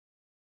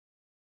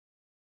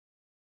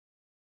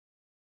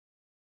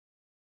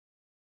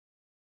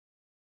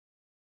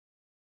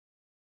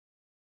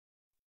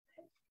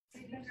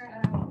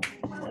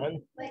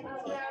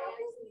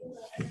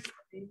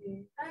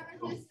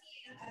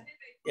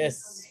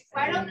Yes.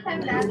 Why don't we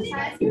have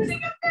that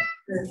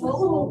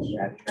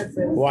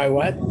time? Why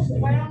what?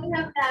 Why don't we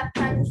have that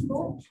time in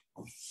school?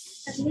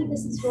 I believe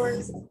this is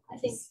yours. I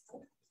think.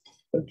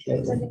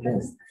 Okay.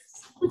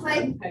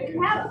 Like, we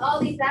have all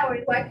these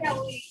hours. Why can't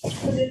we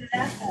put it in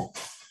that time?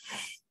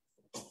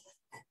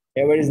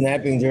 Everybody's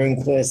napping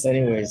during class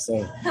anyway,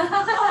 so.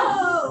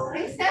 Oh,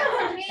 except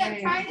for me,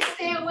 I'm trying to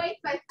stay awake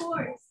by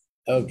force.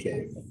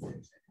 Okay.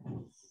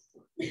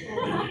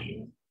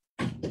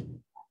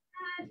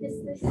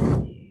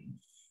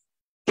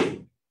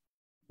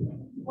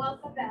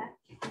 Welcome back.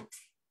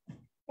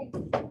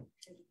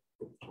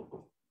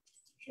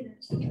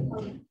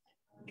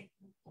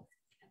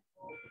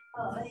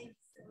 Oh,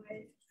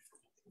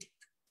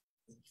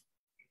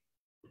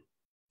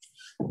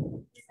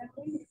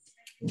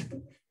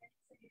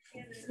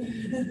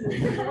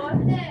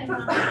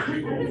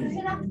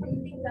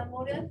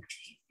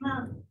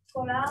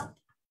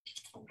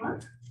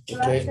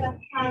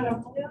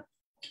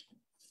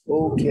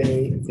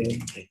 Okay.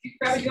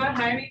 Robert, do you want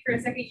to hire me for a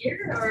second year,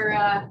 or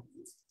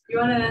you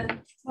want to?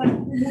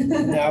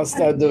 Now I'll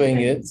start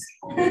doing it.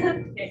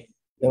 Okay.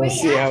 Then we'll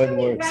see how it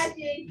works.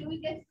 Do we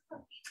get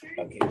some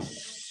features?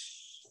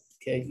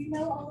 Okay. You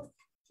know all.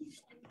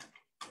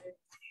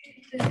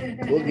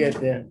 We'll get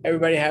there.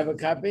 Everybody have a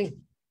copy?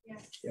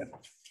 Yes. Yeah.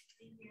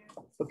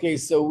 Okay,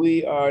 so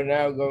we are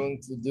now going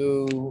to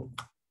do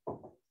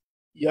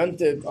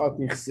Yontiv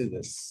Al-Pi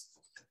Chassidus.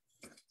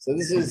 So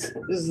this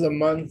is a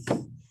month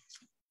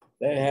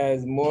that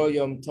has more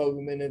Yom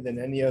Tovim in it than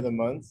any other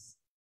month.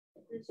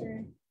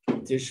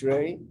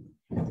 Tishrei.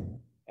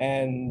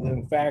 And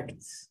in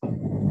fact,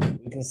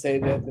 we can say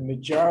that the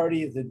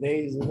majority of the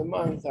days of the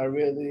month are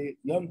really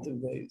Yom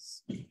Tov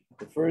days.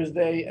 The first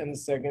day and the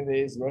second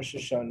day is Rosh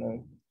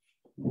Hashanah.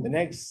 The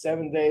next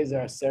 7 days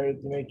are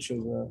Aseret Yemei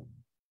Tshuva.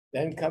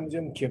 Then comes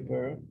Yom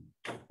Kippur.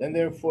 Then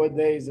there are 4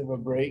 days of a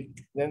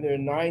break. Then there are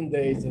 9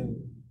 days of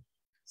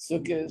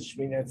Sukkot,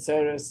 Shmini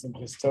Atzeres, and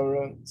Simchas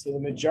Torah. So the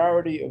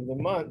majority of the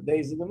month,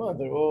 days of the month,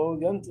 are all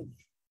Yom Tov.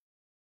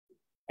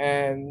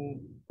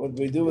 And what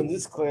we do in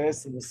this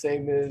class, and the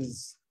same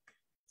is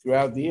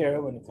throughout the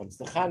year, when it comes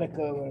to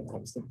Hanukkah, when it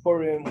comes to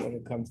Purim, when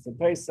it comes to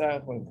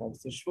Pesach, when it comes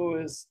to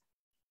Shavuos,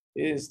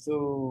 is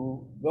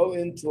to go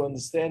into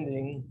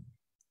understanding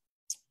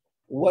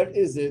what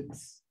is it,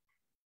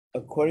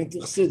 according to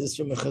Chassidus,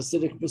 from a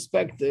Chassidic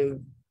perspective,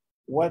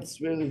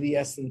 what's really the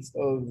essence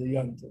of the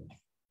Yom Tov.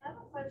 I have a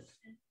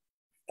question.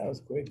 That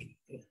was quick.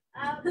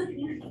 Are there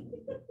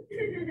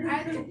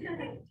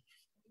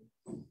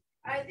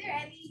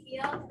any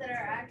meals that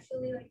are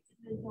actually like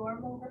the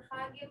normal for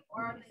Chagim,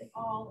 or are they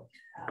all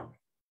out?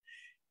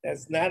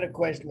 That's not a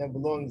question that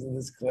belongs in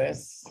this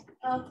class.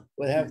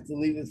 We'll have to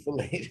leave it for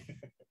later.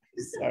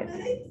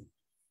 Sorry.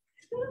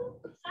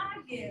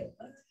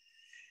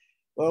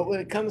 Well, when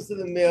it comes to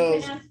the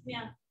meals,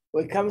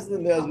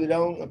 we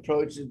don't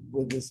approach it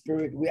with the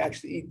spirit. We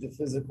actually eat the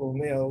physical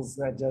meals,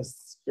 not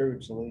just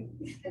spiritually.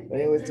 But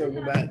here we're talking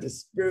about the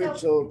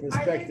spiritual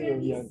perspective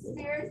of Yom Tov.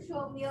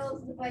 Spiritual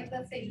meals, like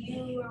let's say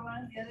you or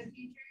one of the other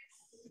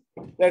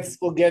teachers.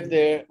 We'll get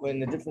there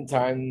when a different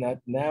time. Not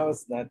now.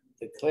 It's not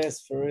the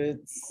class for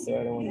it, so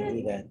I don't want to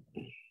do that.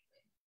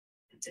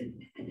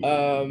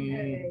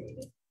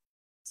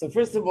 So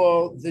first of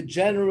all, the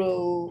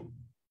general.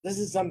 This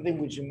is something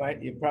which you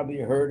probably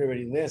heard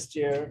already last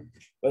year,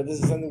 but this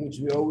is something which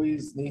we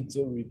always need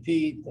to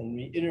repeat and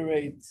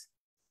reiterate.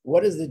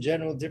 What is the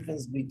general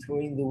difference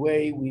between the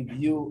way we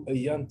view a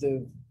Yom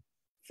Tov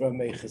from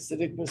a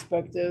Hasidic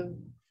perspective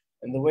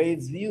and the way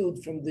it's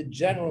viewed from the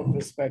general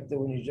perspective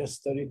when you just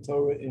study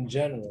Torah in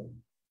general?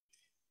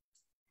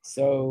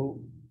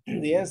 So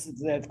the answer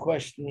to that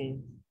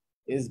question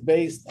is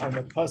based on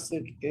a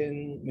pasuk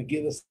in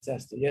Megillah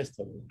Esther. Yes,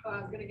 Tony. Oh,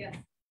 I was gonna guess.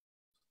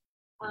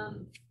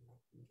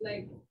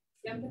 Like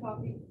Yom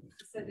Tov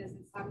said this,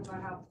 it's talking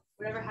about how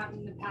whatever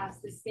happened in the past,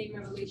 the same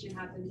revelation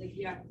happens like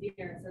year after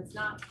year. So it's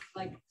not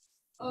like,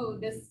 oh,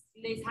 this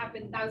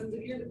happened thousands of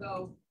years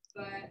ago,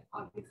 but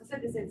because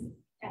said this is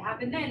it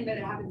happened then, but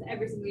it happens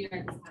every single year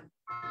at this time.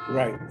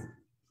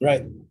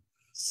 Right.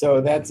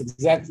 So that's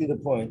exactly the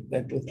point.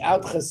 That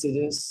without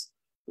Chassidus,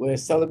 we're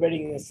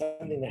celebrating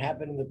something that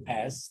happened in the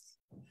past,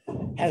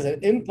 has an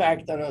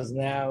impact on us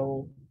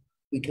now.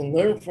 We can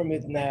learn from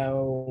it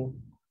now.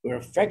 We're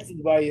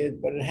affected by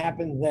it, but it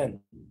happened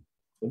then.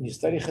 When you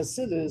study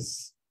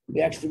Chassidus,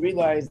 we actually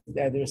realize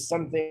that there's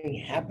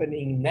something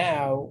happening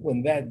now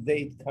when that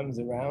date comes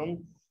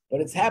around, but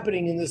it's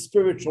happening in the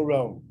spiritual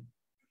realm.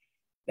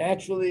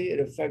 Naturally, it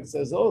affects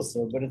us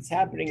also, but it's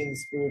happening in the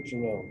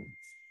spiritual realm.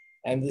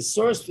 And the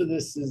source for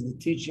this is the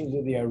teachings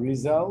of the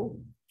Arizal,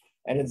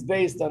 and it's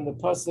based on the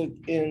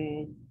pasuk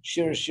in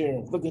Shir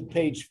Shirim. Look at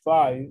page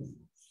 5.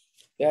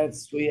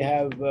 We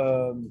have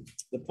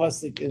the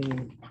pasuk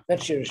in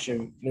not Shir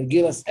Shirim,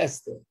 Megillah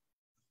Esther,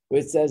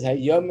 where it says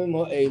Hayomim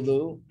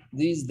Ha'elu.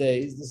 These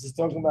days, this is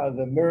talking about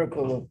the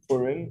miracle of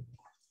Purim.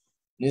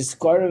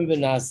 Niskarim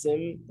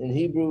v'nasim. In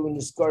Hebrew,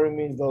 Niskarim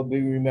means they'll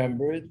be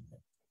remembered.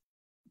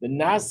 The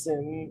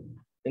Nasim,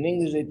 in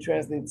English they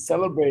translate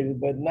celebrated,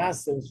 but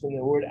Nasim is from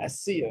the word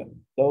Asiya.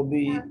 They'll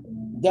be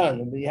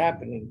done, it'll be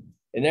happening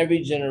in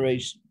every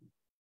generation.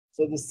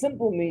 So the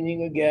simple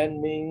meaning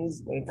again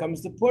means when it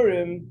comes to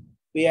Purim,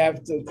 we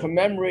have to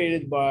commemorate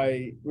it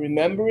by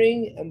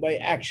remembering and by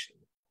action.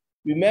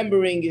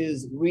 Remembering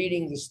is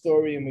reading the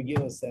story of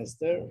Megillah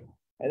Esther,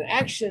 and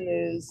action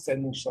is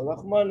sending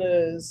shalach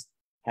manas,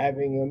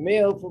 having a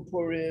meal for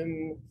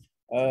Purim,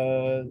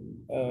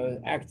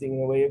 acting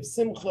in a way of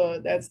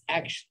simcha. That's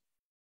action.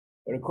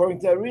 But according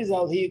to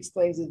Arizal, he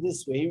explains it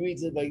this way. He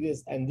reads it like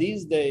this: and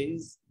these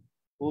days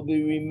will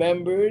be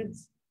remembered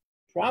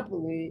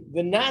properly.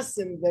 The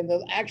nasim, then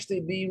they'll actually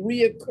be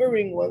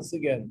reoccurring once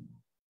again.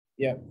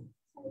 Yeah.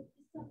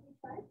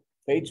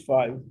 Page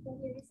 5.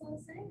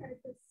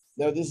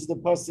 No, this is the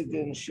pasuk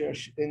in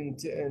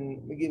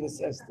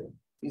Megillah Esther.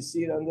 You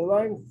see it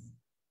underlined?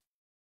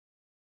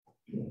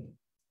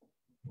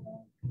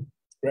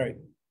 Right.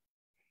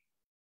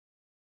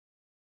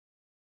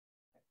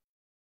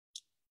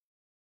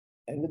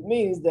 And it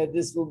means that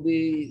this will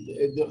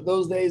be,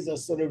 those days are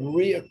sort of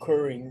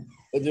reoccurring,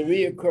 but they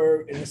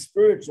reoccur in a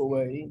spiritual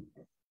way,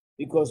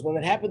 because when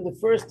it happened the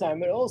first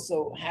time, it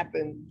also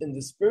happened in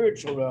the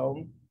spiritual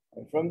realm.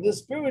 And from the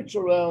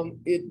spiritual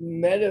realm, it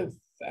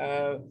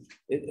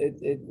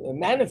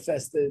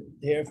manifested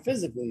here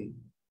physically.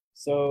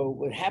 So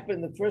what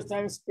happened the first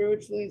time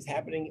spiritually is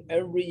happening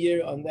every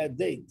year on that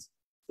date.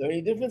 The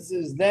only difference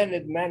is then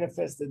it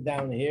manifested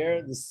down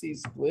here, the sea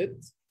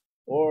split,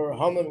 or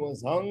Haman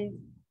was hung,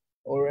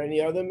 or any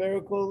other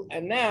miracle.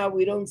 And now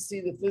we don't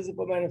see the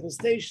physical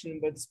manifestation,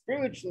 but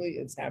spiritually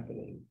it's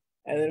happening,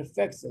 and it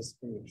affects us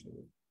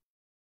spiritually.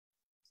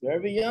 So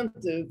every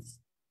Yontif,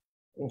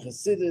 in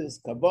Chassidus,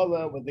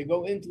 Kabbalah, what they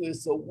go into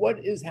is, so what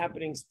is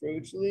happening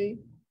spiritually,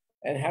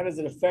 and how does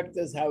it affect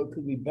us, how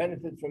could we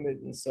benefit from it,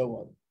 and so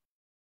on.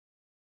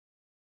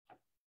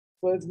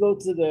 So let's go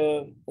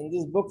to in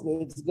this booklet,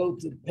 let's go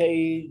to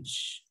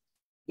page,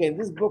 again,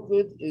 this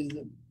booklet is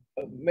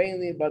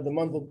mainly about the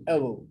month of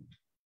Elul.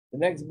 The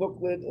next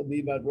booklet will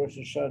be about Rosh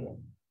Hashanah.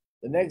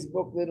 The next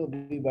booklet will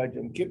be about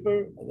Yom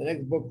Kippur, and the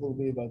next booklet will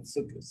be about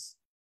Sukkot.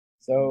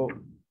 So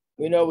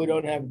we know we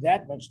don't have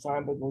that much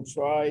time, but we'll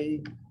try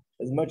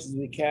as much as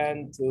we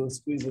can to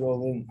squeeze it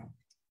all in.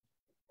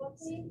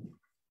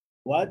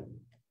 What?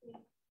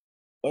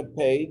 What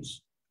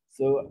page?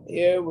 So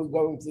here we're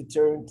going to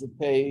turn to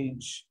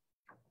page,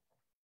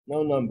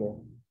 no number.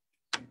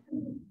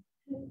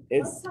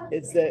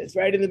 It's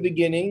right in the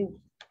beginning,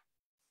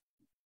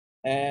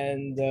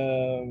 and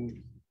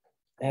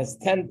has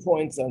 10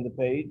 points on the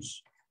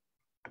page.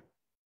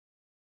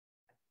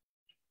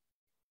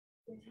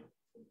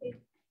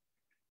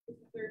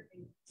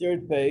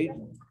 Third page.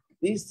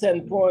 These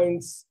 10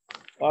 points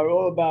are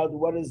all about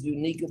what is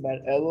unique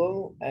about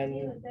Elul,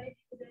 and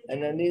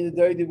Anida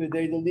Doidi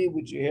V'Doidali,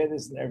 which you hear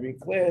this in every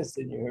class,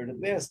 and you heard it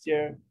last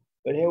year,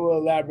 but here we'll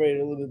elaborate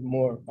a little bit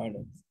more on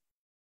it.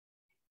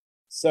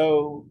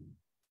 So,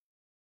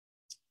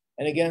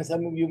 and again,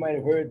 some of you might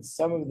have heard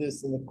some of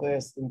this in the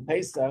class in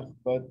Pesach,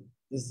 but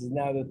this is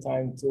now the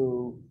time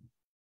to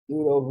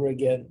do it over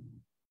again.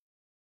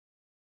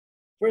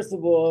 First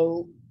of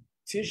all,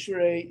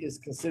 Tishrei is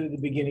considered the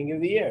beginning of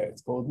the year.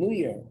 It's called New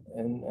Year,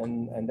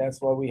 and that's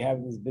why we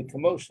have this big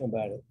commotion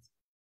about it.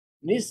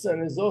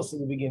 Nisan is also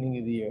the beginning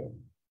of the year.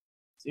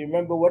 So you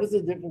remember, what is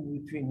the difference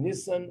between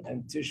Nisan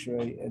and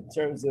Tishrei in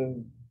terms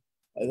of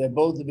they're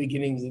both the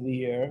beginnings of the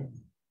year?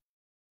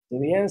 So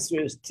the answer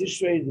is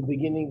Tishrei is the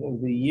beginning of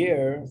the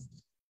year.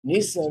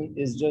 Nisan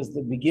is just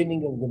the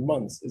beginning of the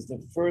months, is the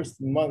first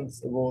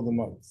months of all the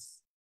months.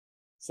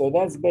 So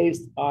that's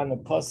based on a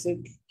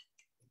pasuk.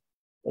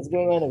 What's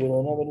going on? We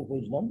don't have any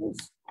page numbers?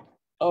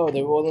 Oh,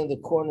 they're all in the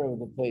corner of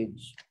the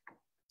page.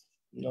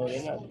 No,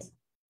 they're not.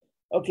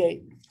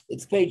 Okay,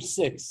 it's page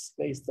 6,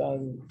 based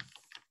on,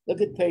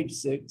 look at page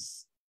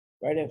 6,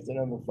 right after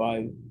number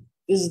 5.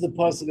 This is the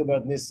pasuk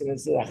about Nisan. It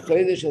says,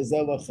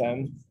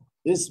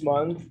 this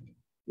month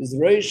is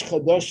Reish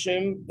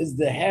Chadashim, is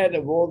the head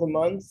of all the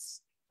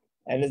months,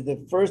 and is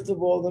the first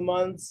of all the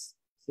months.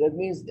 So that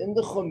means in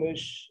the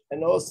Chumash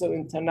and also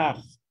in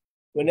Tanakh,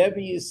 whenever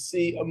you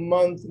see a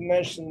month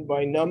mentioned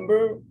by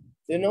number,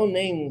 there are no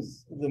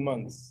names of the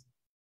months.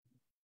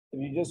 If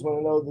you just want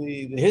to know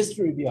the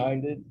history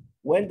behind it,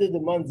 when did the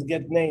months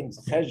get names?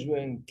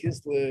 Cheshvan,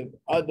 Kislev,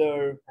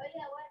 Adar.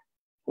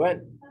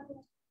 When?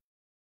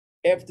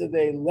 After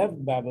they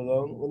left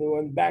Babylon, when they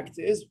went back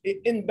to Israel,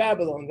 in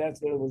Babylon, that's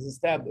where it was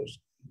established.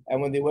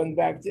 And when they went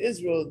back to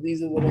Israel,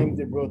 these are the names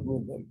they brought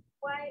with them.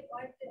 Why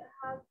did it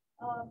have,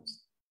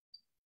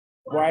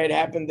 why it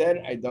happened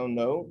then, I don't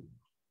know.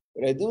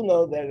 But I do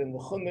know that in the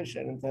Chumash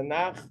and in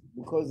Tanakh,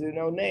 because there are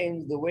no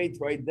names, the way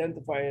to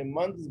identify a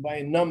month is by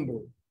a number.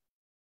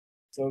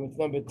 So it's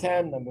number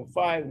 10, number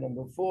 5,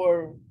 number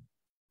 4.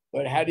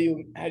 But how do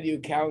you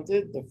count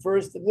it? The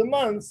first of the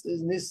months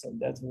is Nisan.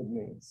 That's what it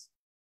means.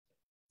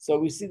 So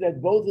we see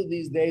that both of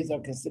these days are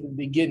considered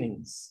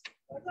beginnings.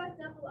 what about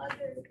double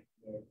other?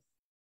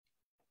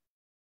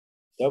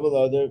 Double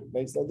other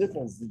makes no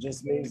difference. It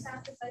just means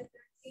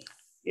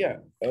Yeah,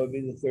 that would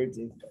be the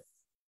 13th day.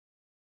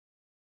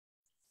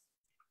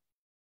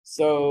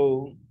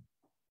 So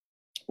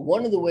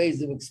one of the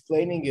ways of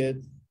explaining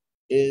it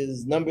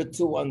is number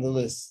 2 on the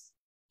list,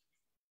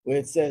 where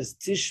it says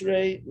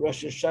Tishrei,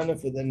 Rosh Hashanah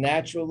for the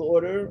natural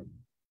order,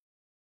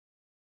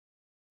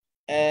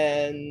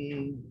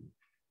 and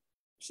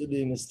should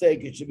be a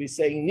mistake, it should be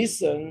saying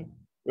Nisan,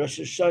 Rosh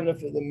Hashanah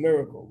for the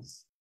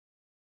miracles.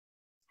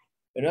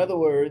 In other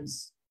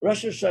words,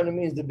 Rosh Hashanah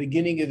means the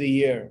beginning of the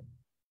year.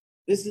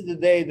 This is the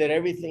day that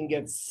everything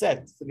gets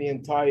set for the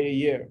entire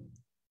year.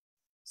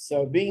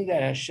 So being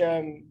that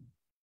Hashem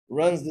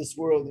runs this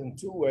world in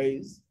 2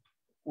 ways,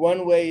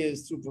 one way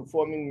is through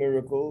performing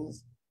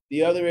miracles,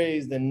 the other way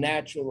is the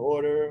natural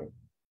order,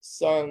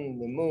 sun,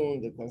 the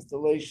moon, the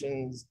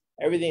constellations,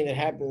 everything that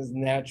happens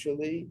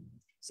naturally.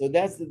 So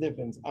that's the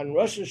difference. On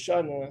Rosh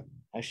Hashanah,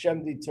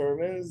 Hashem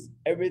determines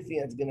everything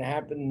that's going to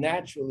happen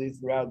naturally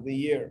throughout the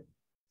year.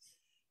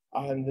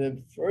 On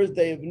the first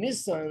day of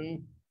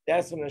Nisan,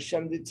 that's when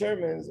Hashem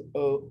determines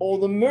all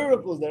the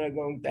miracles that are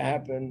going to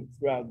happen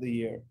throughout the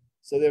year.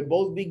 So they're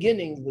both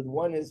beginnings, but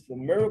one is for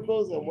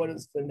miracles and one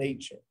is for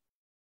nature.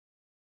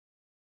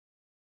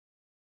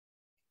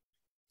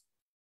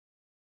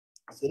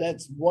 So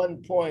that's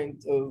one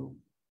point of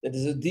that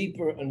is a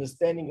deeper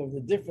understanding of the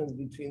difference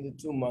between the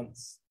 2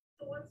 months.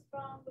 So what's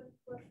wrong with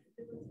what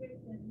it was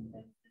written?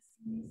 That this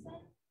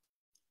Nisan?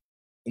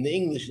 In the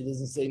English, it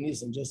doesn't say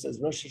Nisan, it just says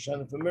Rosh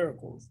Hashanah for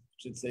miracles.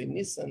 It should say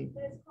Nisan.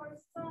 But it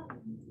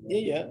corresponds.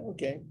 Yeah,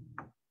 okay.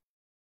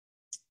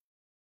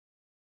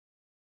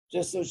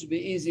 Just so it should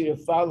be easy to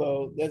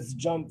follow, let's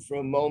jump for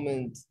a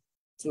moment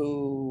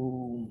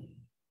to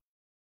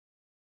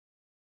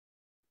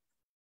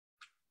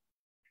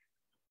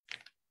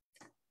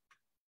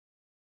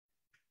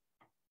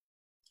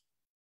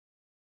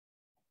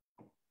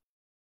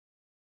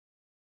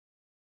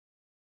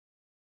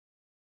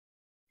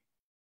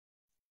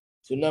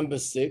number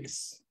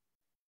 6.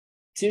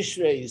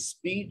 Tishrei is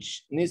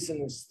speech,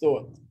 Nisan is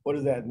thought. What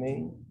does that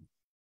mean?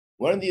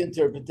 One of the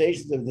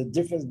interpretations of the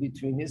difference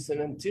between Nisan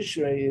and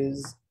Tishrei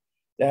is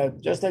that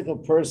just like a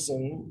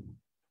person,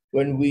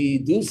 when we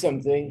do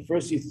something,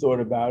 first you thought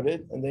about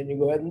it, and then you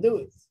go ahead and do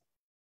it.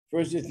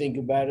 First you think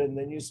about it, and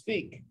then you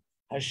speak.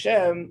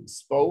 Hashem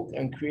spoke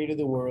and created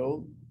the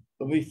world,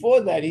 but before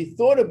that, he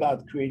thought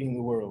about creating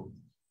the world.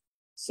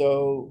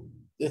 So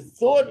the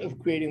thought of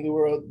creating the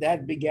world,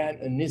 that began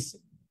a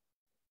Nisan.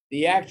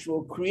 The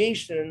actual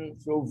creation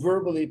through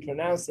verbally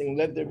pronouncing,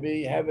 let there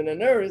be heaven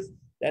and earth,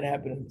 that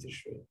happened in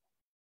Tishrei.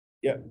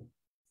 Yeah.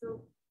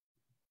 So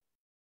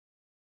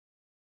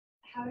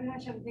how did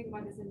Hashem think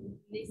about this in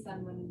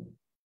Nisan when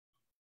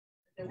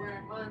there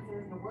weren't months,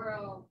 there wasn't a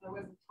world, there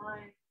wasn't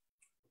time?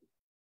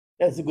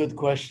 That's a good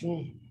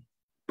question.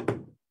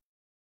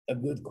 A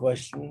good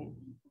question.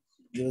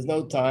 There was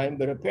no time,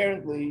 but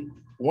apparently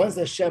once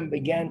Hashem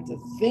began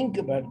to think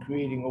about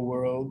creating a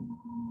world,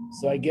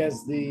 so I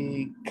guess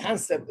the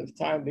concept of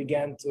time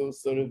began to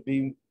sort of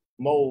be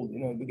mold,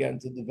 began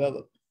to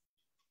develop.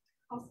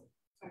 Also,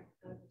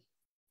 sorry,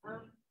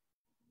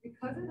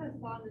 because of the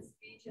thought, the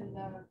speech, and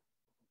the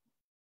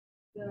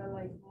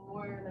like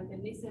more like the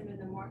Nisan and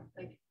the more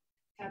like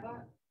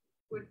Teva,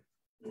 would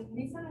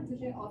Nisan and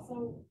Tishrei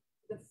also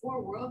the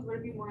 4 worlds? Would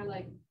it be more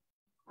like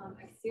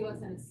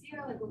Axios and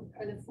Asir? Like,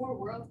 are the 4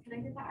 worlds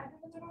connected to either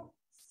of them at all?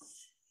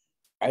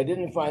 I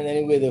didn't find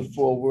anywhere the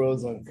 4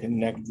 worlds are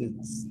connected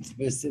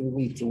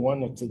specifically to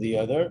one or to the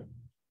other.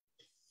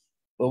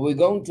 What we're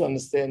going to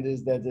understand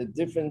is that the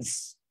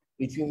difference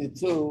between the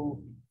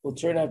 2 will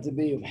turn out to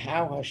be of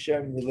how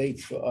Hashem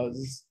relates to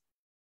us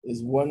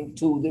is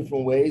 2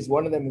 different ways.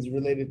 One of them is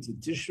related to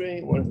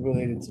Tishrei, one is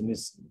related to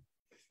Nisan.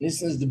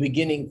 Nisan is the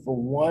beginning for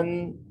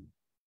one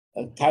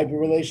type of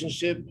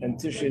relationship, and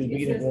Tishrei is the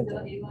beginning for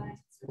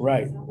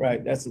another.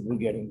 Right. That's what we're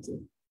getting to.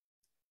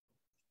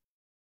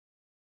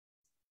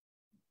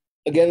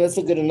 Again, let's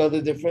look at another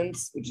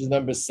difference, which is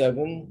number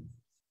 7.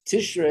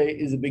 Tishrei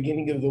is the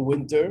beginning of the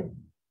winter,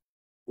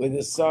 where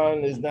the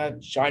sun is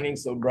not shining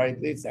so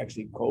brightly, it's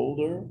actually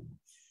colder.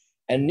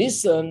 And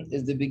Nisan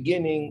is the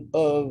beginning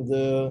of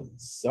the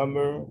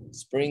summer,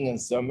 spring and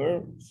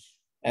summer.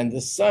 And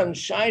the sun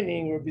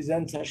shining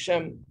represents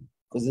Hashem,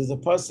 because there's a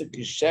pasuk,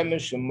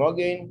 Shemesh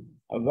Mogen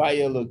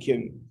Havaya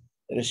Elokim,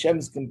 that Hashem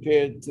is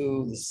compared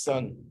to the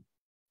sun.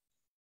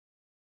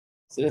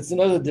 So that's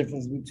another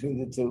difference between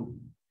the 2.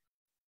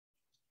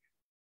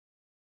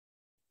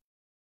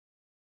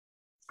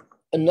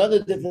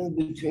 Another difference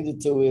between the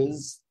 2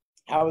 is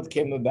how it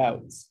came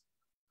about.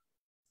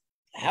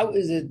 How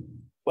is it,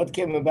 what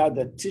came about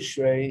that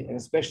Tishrei, and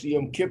especially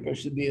Yom Kippur,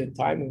 should be a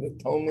time of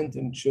atonement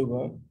and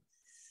tshuva?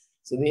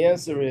 So the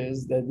answer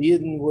is that the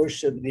Yidden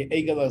worshiped the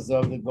Egel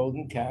Azov, the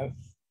golden calf,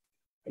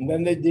 and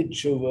then they did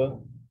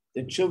tshuva.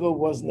 The tshuva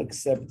wasn't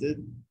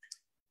accepted,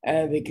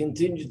 and they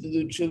continued to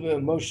do tshuva,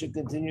 and Moshe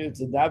continued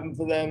to daven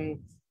for them.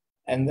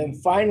 And then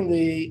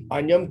finally,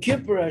 on Yom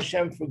Kippur,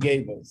 Hashem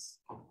forgave us.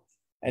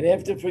 And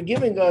after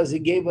forgiving us, he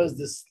gave us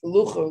the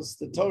luchos,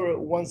 the Torah,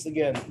 once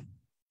again.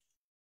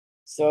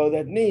 So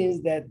that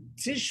means that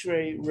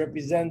Tishrei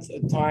represents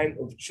a time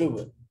of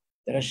tshuva.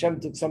 that Hashem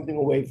took something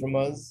away from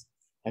us.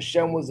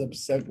 Hashem was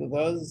upset with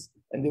us,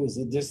 and there was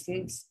a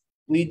distance.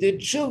 We did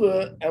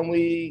tshuva, and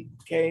we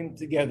came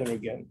together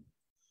again.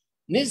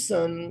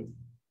 Nisan,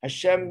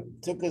 Hashem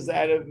took us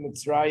out of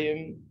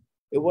Mitzrayim.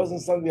 It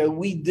wasn't something that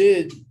we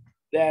did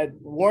that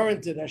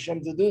warranted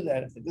Hashem to do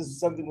that. This is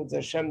something that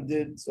Hashem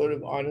did sort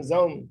of on his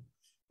own.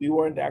 We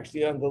weren't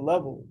actually on the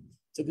level.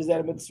 Took us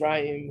out of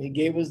Mitzrayim. He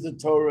gave us the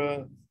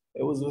Torah.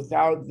 It was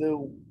without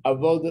the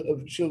avodah of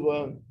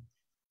tshuva.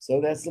 So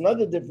that's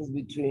another difference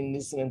between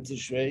Nisan and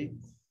Tishrei.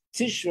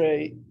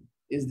 Tishrei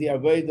is the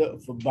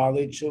avodah for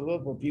Balei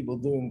tshuva, for people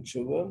doing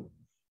tshuva.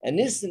 And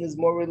Nisan is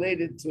more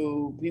related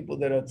to people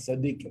that are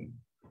tzaddikim.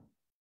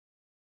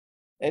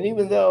 And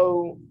even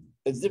though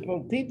it's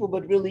different people,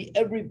 but really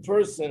every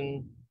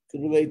person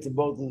could relate to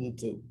both of the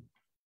two.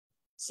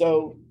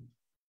 So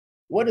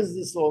what is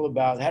this all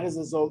about? How does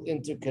this all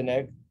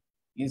interconnect?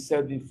 You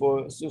said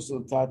before,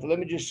 Susul Tata. Let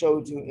me just show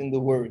it to you in the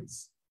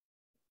words.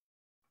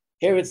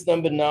 Here it's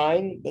number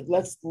 9, but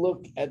let's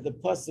look at the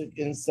pasuk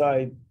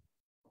inside.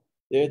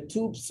 There are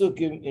 2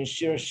 psukim in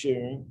Shir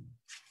Shirim.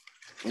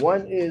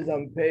 One is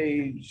on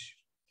page,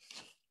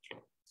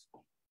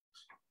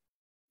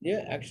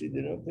 actually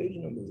there are no page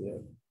numbers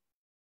there.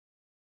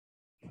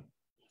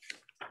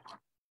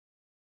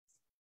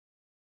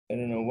 I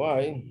don't know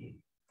why.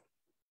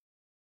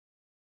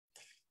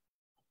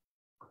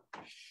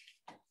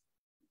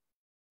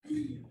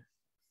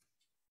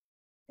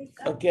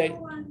 Okay.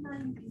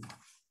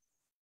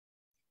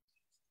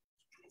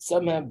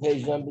 Some have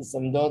page numbers,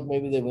 some don't.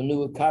 Maybe they were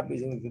newer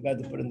copies and we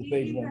forgot to put in the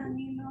page number.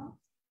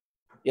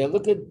 Yeah,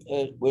 look at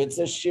where it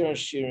says Shir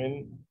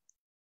Shirim.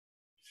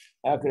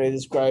 How could I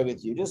describe it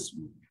to you? Just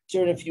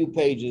turn a few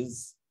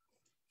pages.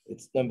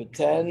 It's number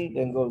 10,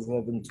 then goes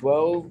 11,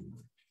 12,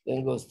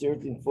 then goes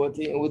 13,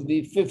 14. It would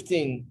be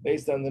 15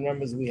 based on the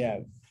numbers we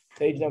have.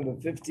 Page number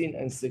 15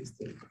 and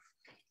 16.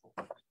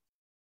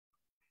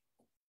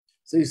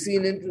 So you see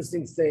an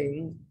interesting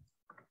thing.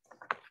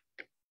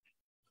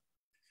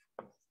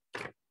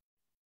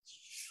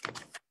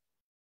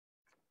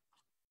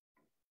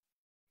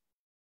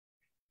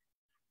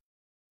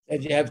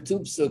 That you have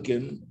 2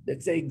 psukim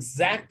that say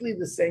exactly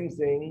the same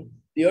thing.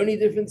 The only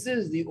difference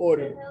is the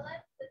order.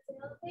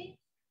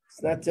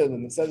 It's not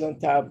Tehillim. It says on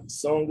top,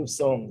 Song of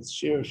Songs,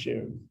 Shir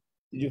Shir.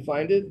 Did you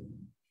find it?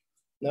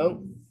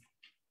 No?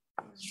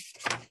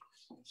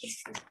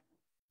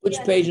 Which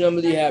page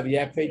number do you have? You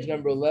have page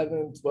number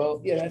 11,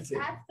 12? Yeah, that's it.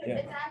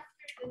 Yeah.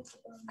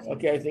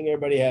 Okay, I think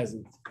everybody has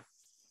it.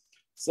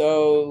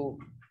 So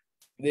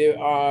there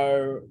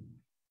are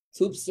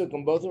 2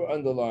 psukim, both are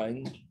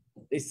underlined.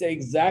 They say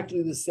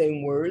exactly the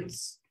same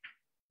words.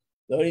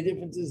 The only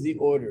difference is the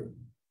order.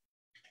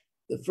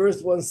 The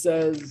first one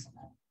says,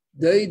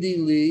 Daidi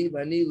li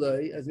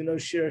vanilai. As we know,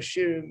 Shir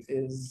Shirim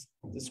is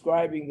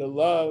describing the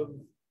love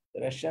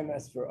that Hashem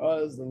has for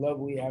us, the love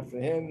we have for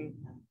him.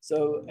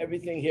 So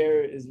everything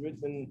here is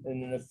written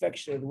in an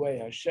affectionate way.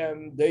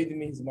 Hashem, Daidi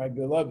means my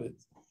beloved.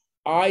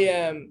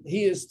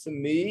 He is to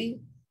me,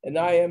 and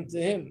I am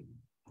to him.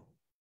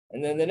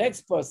 And then the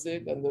next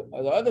pasuk on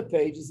the other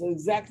page is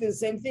exactly the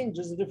same thing,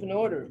 just a different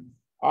order.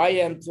 I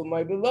am to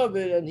my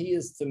beloved, and he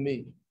is to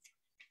me.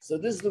 So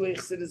this is the way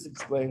Chassidus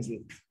explains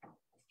it.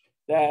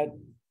 That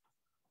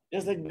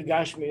just like the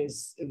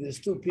Gashmis, if there's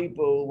 2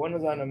 people, one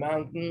is on a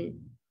mountain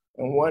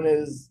and one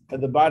is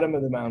at the bottom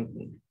of the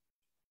mountain.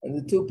 And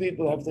the 2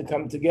 people have to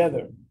come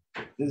together.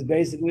 There's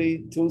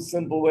basically 2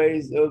 simple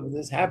ways of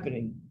this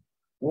happening.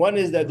 One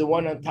is that the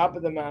one on top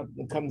of the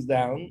mountain comes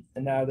down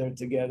and now they're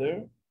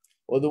together.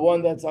 Or the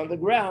one that's on the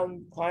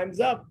ground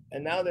climbs up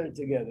and now they're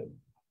together.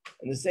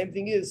 And the same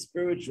thing is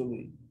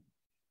spiritually.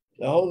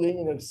 The whole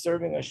union of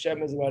serving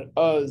Hashem is about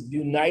us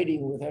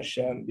uniting with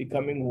Hashem,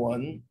 becoming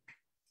one.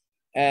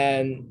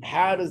 And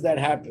how does that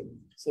happen?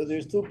 So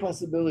there's 2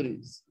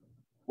 possibilities.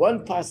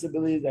 One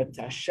possibility that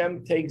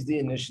Hashem takes the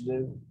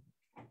initiative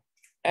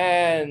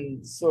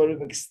and sort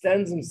of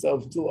extends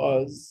himself to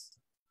us.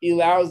 He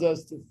allows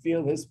us to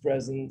feel his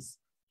presence.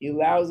 He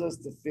allows us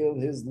to feel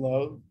his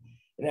love.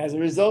 And as a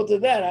result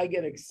of that, I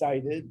get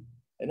excited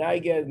and I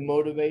get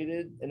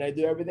motivated and I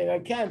do everything I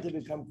can to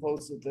become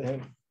closer to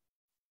him.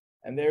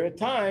 And there are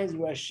times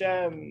where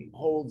Hashem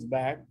holds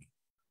back.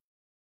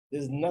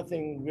 There's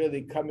nothing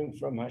really coming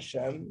from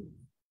Hashem.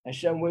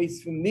 Hashem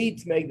waits for me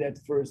to make that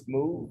first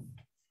move.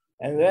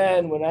 And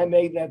then when I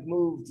make that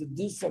move to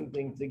do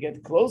something to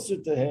get closer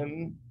to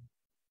him,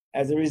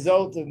 as a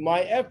result of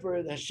my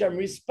effort, Hashem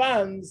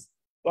responds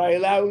by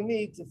allowing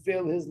me to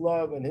feel his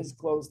love and his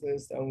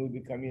closeness, and we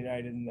become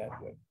united in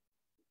that way.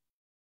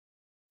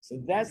 So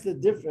that's the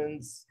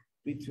difference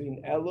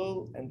between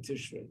Elul and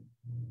Tishrei.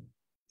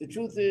 The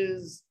truth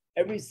is,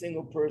 every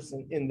single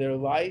person in their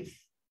life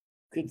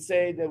could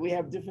say that we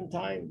have different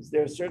times.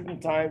 There are certain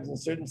times and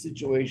certain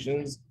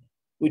situations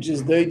which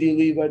is Doidi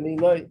Li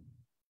Vanilai,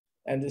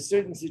 and there's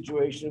certain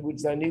situation which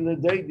is Anila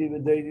Doidi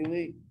V'Doidi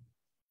Li.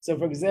 So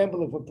for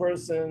example, if a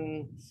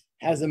person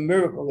has a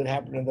miracle that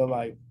happened in their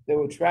life, they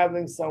were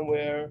traveling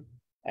somewhere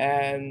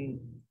and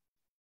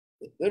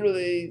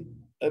literally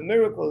a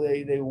miracle,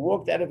 they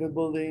walked out of a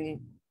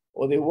building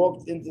or they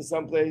walked into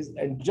some place,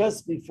 and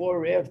just before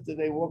or after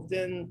they walked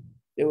in,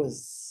 there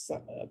was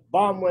a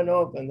bomb went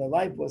off and the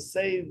life was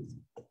saved.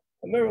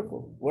 A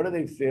miracle. What do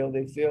they feel?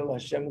 They feel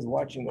Hashem is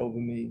watching over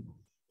me.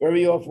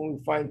 Very often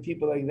we find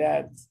people like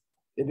that,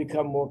 they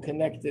become more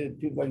connected.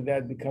 People like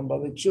that become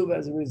Baalei Tshuva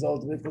as a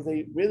result of it, because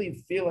they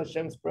really feel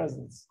Hashem's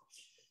presence.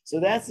 So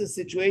that's a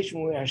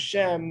situation where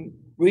Hashem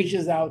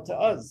reaches out to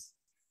us.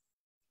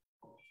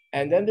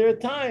 And then there are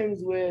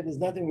times where there's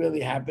nothing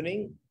really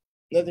happening,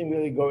 nothing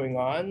really going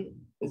on.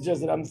 It's just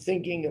that I'm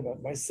thinking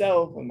about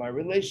myself and my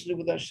relationship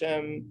with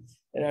Hashem,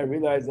 and I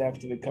realize I have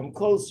to become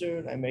closer,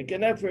 and I make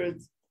an effort.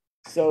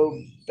 So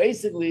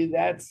basically,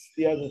 that's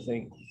the other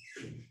thing.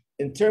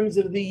 In terms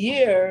of the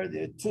year,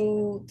 there are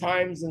 2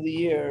 times in the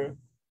year,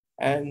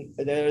 and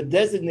they're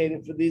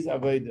designated for these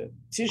avodah.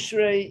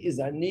 Tishrei is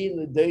ani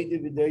l'deidi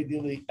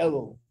v'deidi li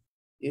Elul,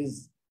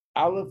 is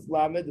Aleph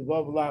Lamed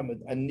Vav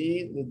Lamed,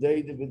 ani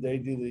l'deidi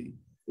v'deidi li,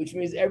 which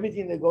means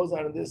everything that goes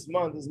on in this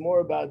month is more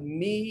about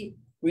me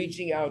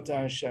reaching out to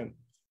Hashem.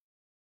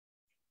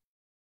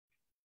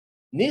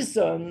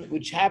 Nisan,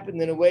 which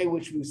happened in a way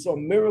which we saw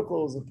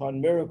miracles upon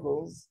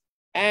miracles,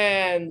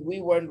 and we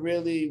weren't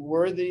really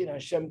worthy, and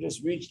Hashem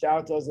just reached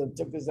out to us and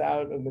took us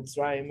out of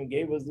Mitzrayim and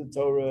gave us the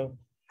Torah.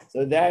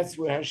 So that's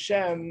where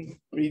Hashem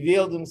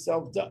revealed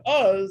himself to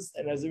us,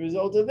 and as a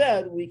result of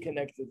that, we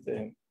connected to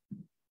him.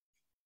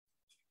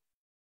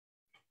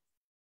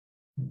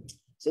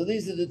 So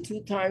these are the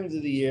 2 times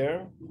of the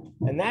year,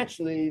 and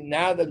naturally,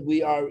 now that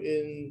we are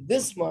in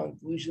this month,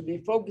 we should be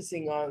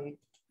focusing on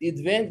the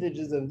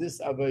advantages of this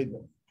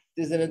avodah.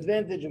 There's an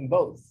advantage in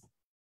both.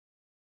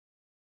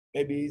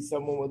 Maybe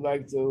someone would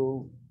like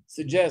to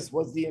suggest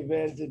what's the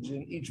advantage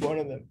in each one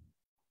of them.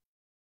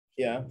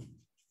 Yeah.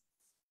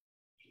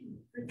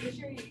 For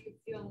Tishrei, you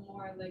feel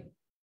more like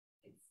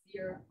it's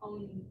your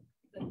own,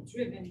 like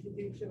driven to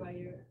do tshuva.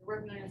 You're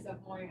working on yourself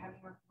more. You're having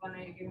more fun.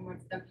 You're giving more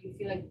stuff. You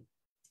feel like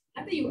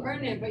not that you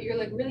earn it, but you're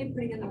like really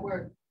putting in the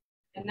work,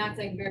 and that's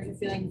like very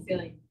fulfilling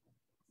feeling.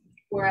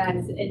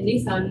 Whereas in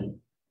Nisan,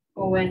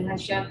 or when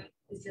Hashem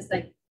is just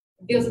like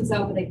reveals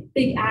himself with like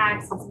big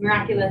acts, it's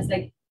miraculous,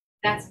 like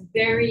that's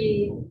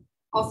very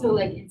also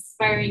like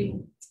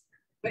inspiring,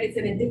 but it's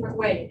in a different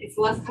way. It's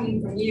less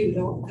coming from you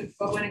though,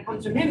 but when it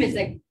comes from him, it's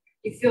like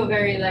you feel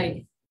very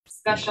like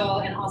special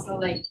and also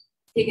like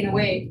taken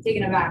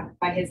aback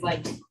by his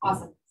like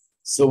awesomeness.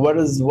 So what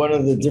is one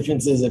of the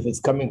differences if it's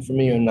coming from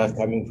me or not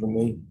coming from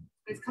me?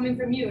 If it's coming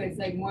from you, it's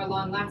like more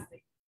long lasting.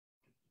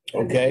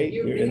 Okay,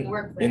 you're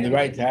in the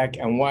right track.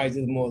 And why is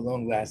it more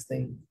long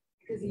lasting?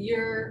 Because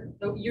you're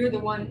the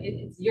one,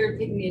 you're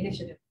taking the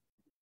initiative.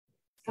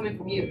 It's coming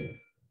from you.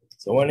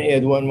 So I want to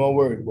add one more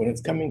word. When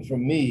it's coming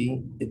from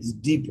me, it's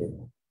deeper.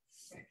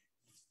 Right.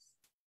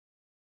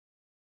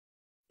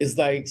 It's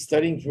like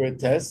studying for a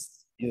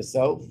test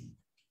yourself,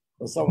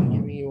 or someone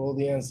giving you all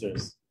the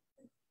answers.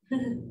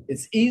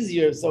 It's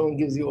easier if someone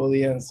gives you all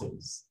the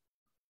answers,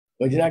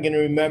 but you're not going to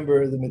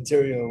remember the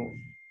material.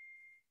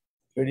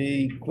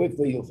 Pretty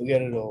quickly, you'll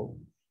forget it all.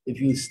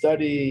 If you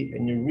study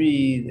and you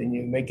read and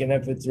you make an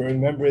effort to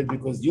remember it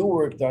because you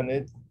worked on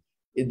it,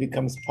 it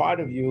becomes part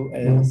of you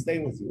and it'll stay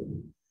with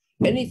you.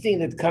 Anything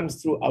that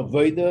comes through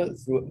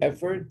avodah, through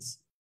effort,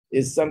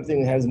 is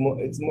something that has more.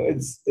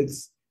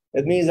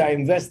 It means I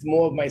invest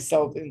more of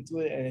myself into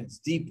it and it's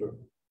deeper.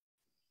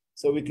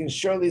 So we can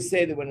surely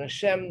say that when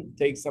Hashem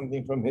takes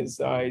something from his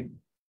side,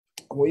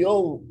 we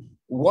all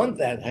want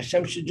that.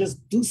 Hashem should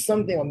just do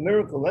something, a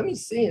miracle. Let me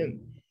see him.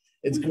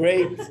 It's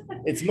great.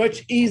 It's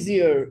much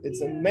easier.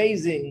 It's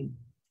amazing,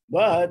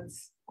 but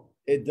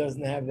it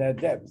doesn't have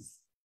that depth.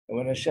 And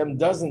when Hashem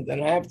doesn't,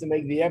 and I have to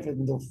make the effort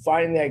until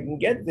finally I can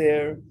get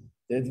there,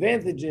 the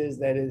advantage is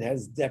that it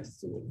has depth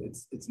to it.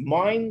 It's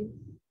mine,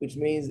 which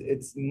means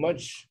it's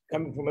much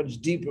coming from a much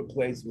deeper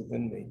place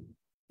within me.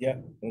 Yeah,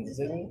 you want to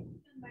say something?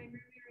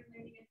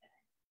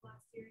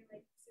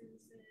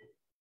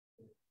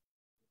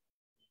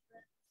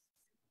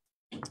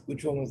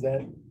 Which one was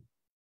that?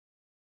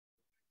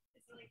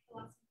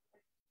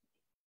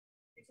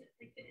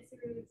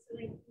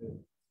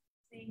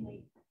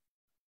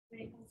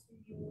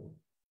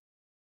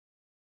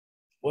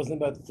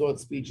 Wasn't about thought,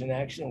 speech, and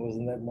action.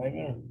 Wasn't that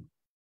Maimer?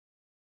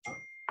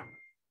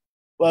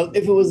 Well,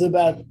 if it was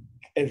about,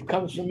 if it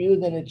comes from you,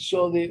 then it's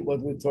surely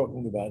what we're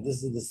talking about.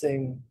 This is the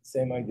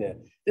same idea.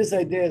 This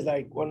idea is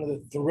like one of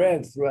the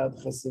threads throughout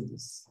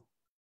Chassidus,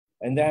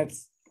 and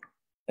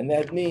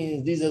that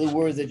means these are the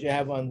words that you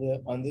have on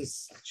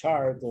this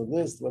chart or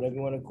list, whatever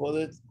you want to call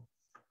it.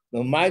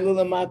 Mamayla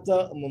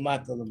lamata,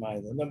 mamata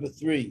lamayla. Number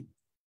 3,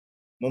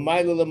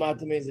 mamayla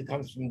lamata means it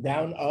comes from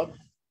down up.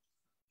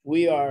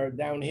 We are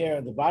down here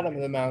at the bottom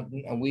of the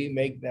mountain, and we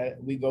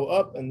go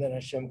up, and then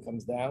Hashem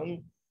comes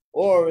down.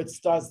 Or it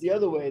starts the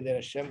other way, that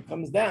Hashem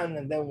comes down,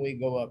 and then we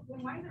go up.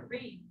 Then why is it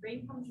rain?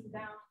 Rain comes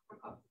from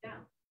up to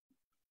down.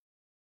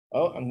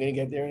 Oh, I'm going to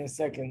get there in a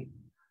second.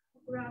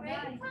 Rain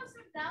comes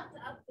from down to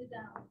up to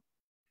down.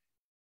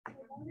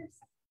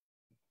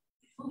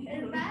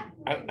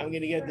 I'm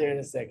going to get there in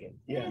a second.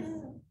 Yeah.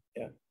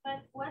 But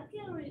what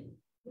can we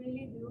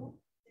really do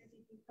that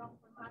it can come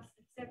from us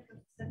except for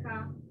tzedakah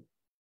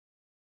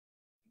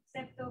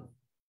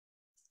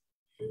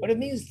What it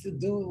means to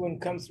do when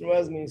it comes from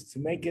us means to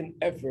make an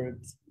effort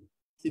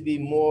to be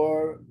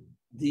more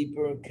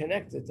deeper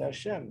connected to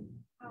Hashem,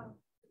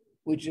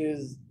 which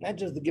is not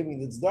just the giving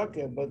the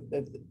tzedakah, but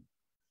that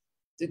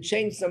to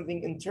change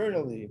something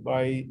internally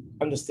by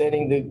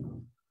understanding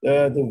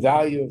the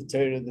value of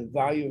Torah, the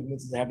value of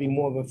mitzvahs, having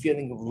more of a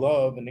feeling of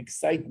love and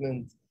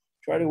excitement.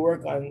 Try to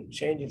work on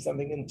changing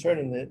something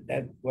internally.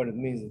 That's what it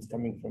means. It's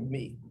coming from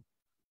me.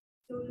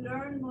 To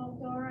learn more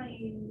Torah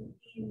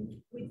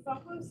with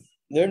focus.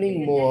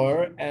 Learning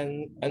more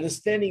and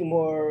understanding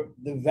more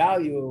the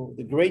value,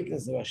 the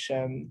greatness of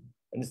Hashem,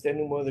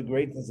 understanding more the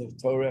greatness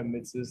of Torah and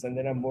mitzvahs, and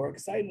then I'm more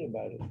excited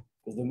about it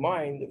because the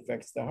mind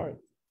affects the heart.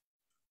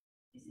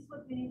 This is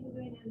what we need to do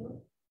in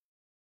Elul.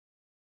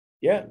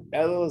 Yeah,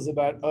 Elul is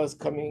about us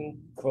coming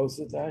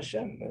closer to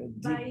Hashem.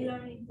 By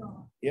learning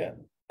Torah. Yeah,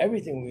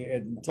 everything we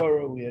had in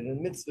Torah, we had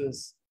in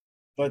mitzvahs,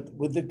 but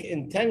with the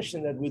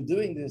intention that we're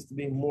doing this to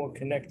be more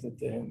connected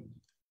to Him.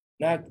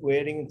 Not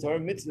waiting in Torah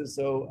mitzvahs,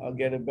 so I'll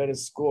get a better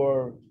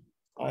score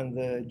on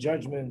the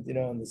judgment,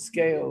 on the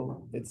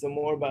scale. It's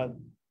more about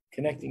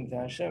connecting to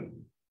Hashem.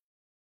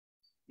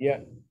 Yeah.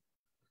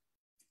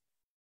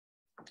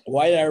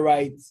 Why did I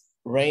write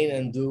rain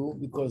and dew?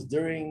 Because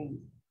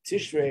during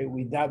Tishrei,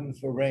 we daven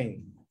for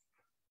rain.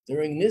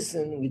 During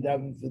Nisan, we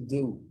daven for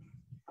dew.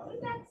 How is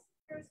that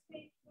first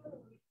page?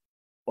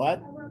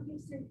 What?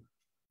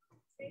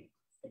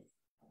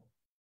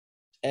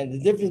 And the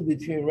difference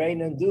between rain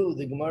and dew,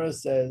 the Gemara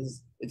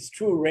says, it's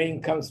true,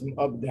 rain comes from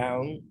up,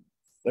 down,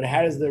 but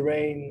how does the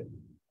rain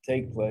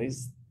take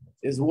place?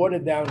 There's water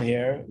down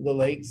here, the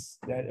lakes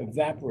that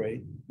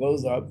evaporate,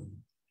 goes up,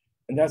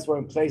 and that's why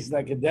in places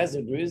like a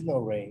desert, there is no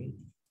rain.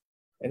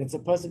 And it's a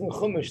pasuk in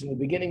Chumash, in the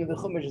beginning of the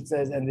Chumash, it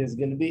says, and there's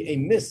going to be a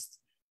mist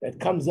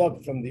that comes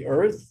up from the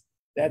earth,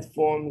 that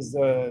forms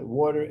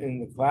water in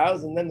the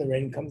clouds, and then the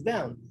rain comes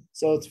down.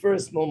 So it's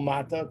first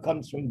Momata,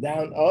 comes from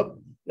down up,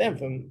 then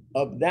from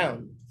up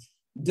down.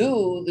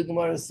 Dew, the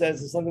Gemara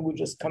says, is something which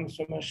just comes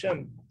from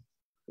Hashem.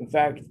 In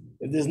fact,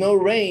 if there's no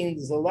rain,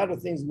 there's a lot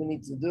of things we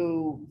need to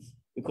do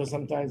because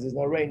sometimes there's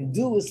no rain.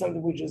 Dew is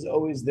something which is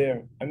always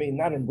there. I mean,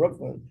 not in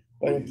Brooklyn,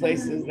 but in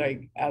places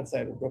like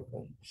outside of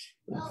Brooklyn,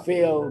 in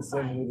fields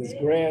and with this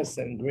grass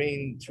and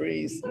green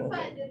trees. You can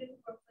find it in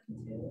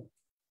Brooklyn too.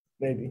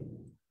 Maybe.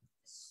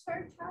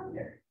 Short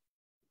powder.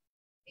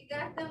 You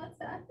got that.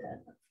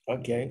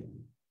 Okay.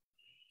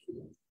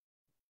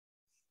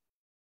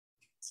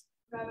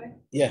 Rabbi?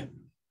 Yeah.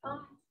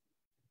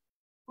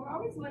 We're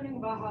always wondering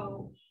about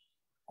how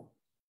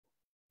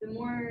the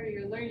more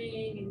you're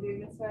learning and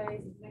doing this way,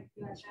 and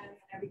connecting to Hashem and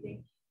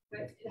everything,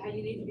 but how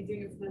you need to be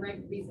doing it for the right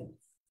reasons.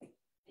 And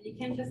you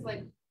can't just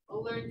learn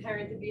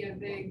Torah to be a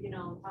big,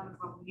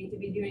 tomahawk. You need to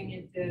be doing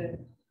it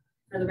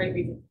for the right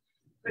reason.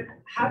 But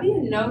how do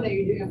you know that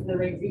you're doing it for the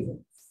right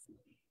reasons?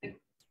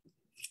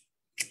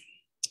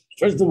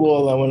 First of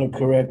all, I want to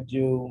correct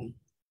you.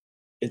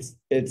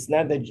 It's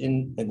not that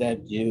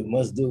you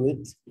must do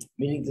it,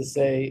 meaning to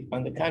say,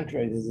 on the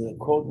contrary, there's a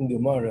quote in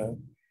Gemara,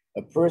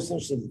 a person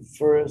should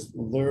first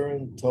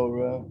learn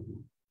Torah,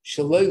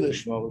 shaloi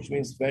lishma, which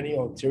means for any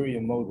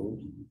ulterior motive,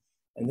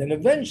 and then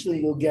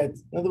eventually you'll get,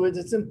 in other words,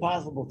 it's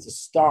impossible to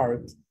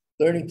start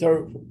learning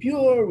Torah for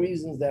pure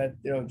reasons that,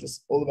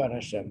 just all about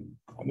Hashem.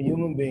 I'm a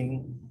human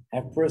being,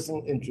 have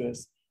personal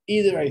interests.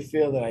 Either I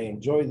feel that I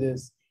enjoy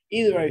this,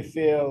 either I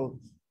feel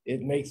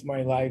it makes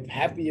my life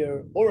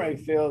happier, or I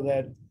feel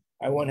that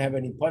I won't have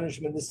any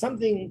punishment. There's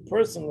something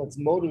personal that's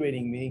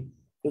motivating me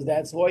because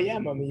that's who I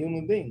am. I'm a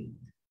human being.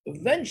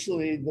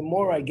 Eventually, the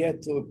more I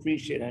get to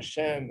appreciate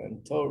Hashem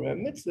and Torah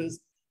and mitzvahs,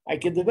 I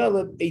can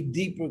develop a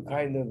deeper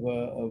kind of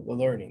a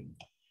learning.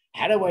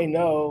 How do I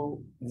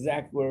know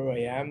exactly where I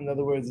am? In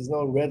other words, there's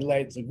no red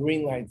lights or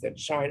green lights that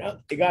shine. Oh,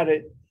 you got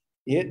it.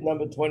 You hit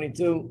number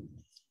 22.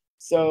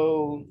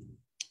 So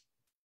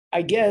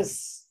I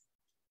guess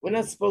we're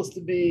not supposed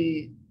to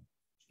be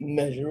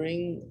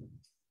measuring,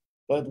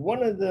 but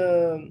one of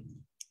the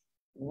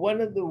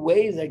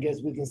ways I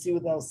guess we can see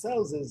with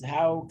ourselves is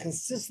how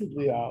consistent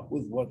we are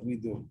with what we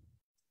do.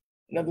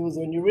 In other words,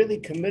 when you're really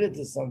committed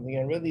to something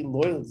and really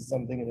loyal to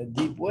something in a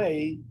deep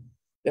way,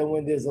 then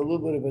when there's a little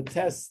bit of a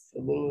test, a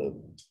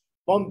little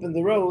bump in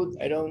the road,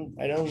 I don't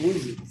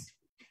lose it.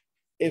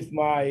 If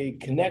my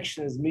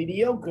connection is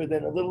mediocre,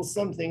 then a little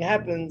something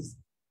happens,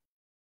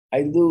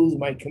 I lose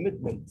my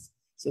commitment.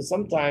 So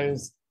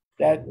sometimes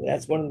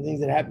that's one of the things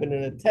that happen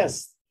in a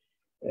test.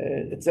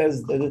 It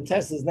says that the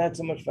test is not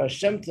so much for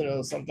Hashem to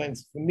know,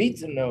 sometimes for me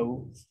to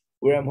know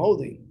where I'm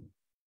holding.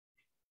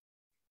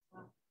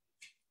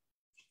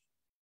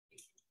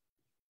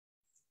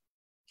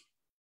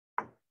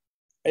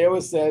 I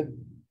always said,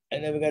 I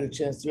never got a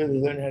chance to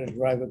really learn how to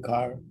drive a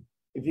car.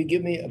 If you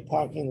give me a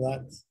parking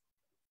lot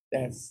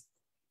that's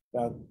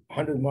about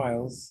 100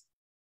 miles,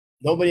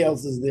 nobody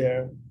else is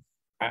there,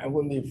 I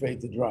wouldn't be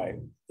afraid to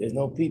drive. There's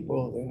no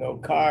people, there's no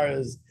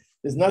cars,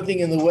 there's nothing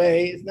in the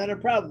way, it's not a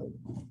problem.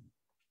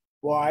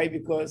 Why?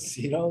 Because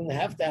you don't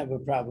have to have a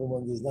problem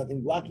when there's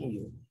nothing blocking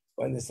you.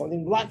 When there's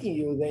something blocking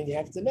you, then you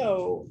have to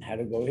know how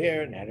to go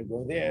here and how to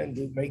go there and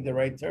make the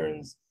right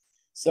turns.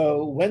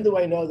 So when do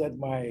I know that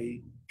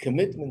my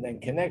commitment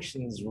and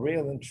connection is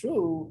real and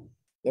true?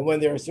 Then when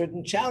there are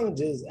certain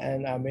challenges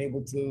and I'm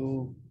able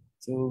to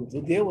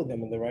deal with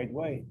them in the right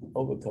way,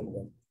 overcome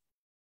them.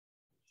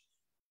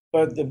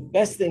 But the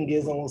best thing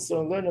is, and we'll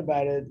soon learn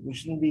about it, we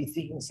shouldn't be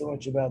thinking so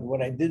much about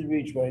what I did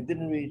reach, what I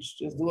didn't reach.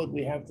 Just do what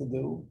we have to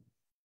do.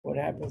 What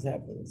happens,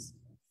 happens.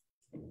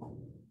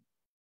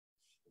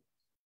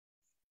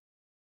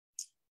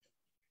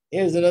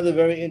 Here's another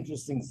very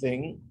interesting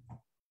thing,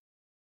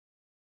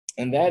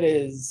 and that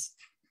is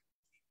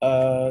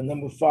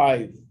number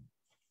 5.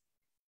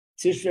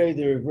 Tishrei,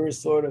 the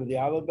reverse order of the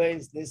olive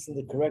base. Nisan,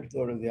 the correct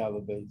order of the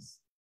olive base.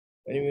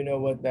 Anyone know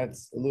what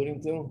that's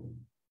alluding to?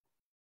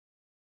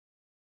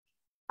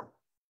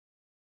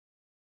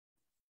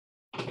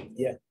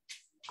 Yeah.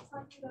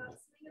 Talking about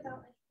something about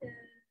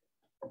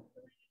like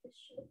the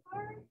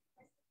shofar.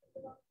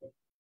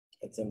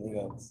 That's something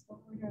else.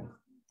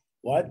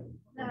 What?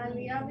 The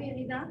aliyah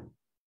v'yeridah.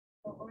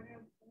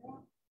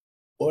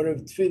 Order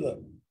of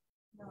tefillah.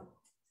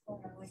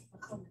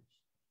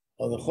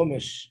 Oh, the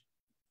chumash.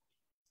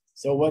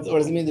 So what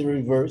does it mean, the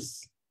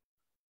reverse?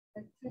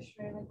 Like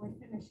Tishrei, like we're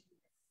finishing it.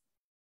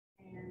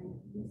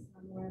 And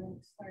Nisan, we're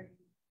like starting.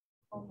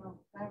 Oh no,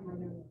 I don't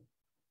remember.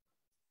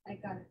 I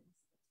got it.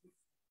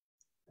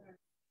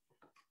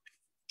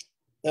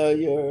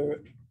 You're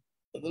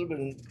a little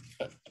bit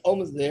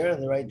almost there on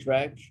the right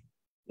track.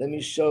 Let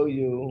me show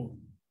you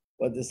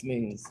what this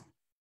means.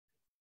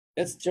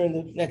 Let's turn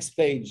the next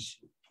page.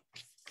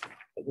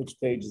 Which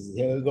page is it?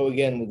 Here we go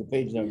again with the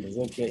page numbers.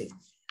 Okay.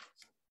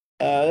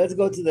 Let's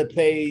go to the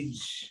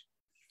page.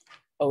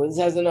 Oh, this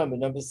has a number.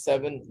 Number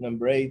 7,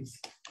 number 8.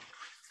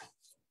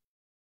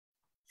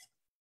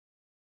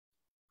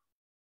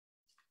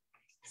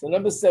 So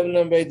number 7,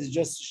 number 8 is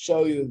just to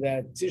show you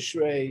that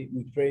Tishrei,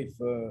 we pray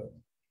for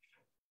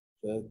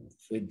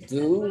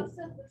dew,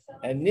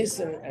 and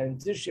Nisan and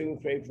Tishrei we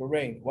pray for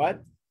rain.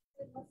 What?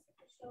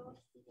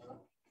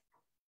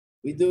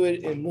 We do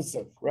it in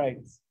Musaf,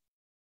 right?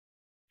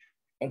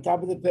 On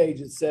top of the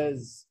page it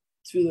says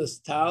Tfilas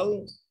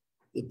Tal,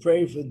 the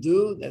prayer for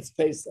dew, that's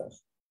Pesach.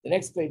 The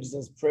next page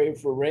says prayer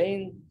for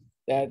rain,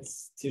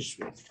 that's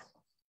Tishrei.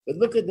 But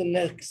look at the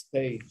next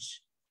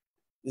page.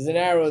 There's an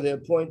arrow there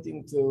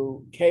pointing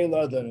to Kei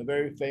Ladan, a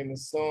very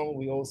famous song.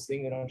 We all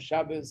sing it on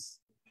Shabbos.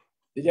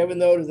 Did you ever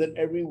notice that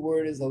every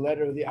word is a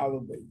letter of the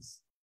olive base?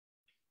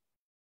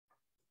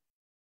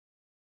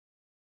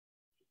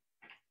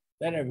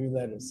 Not every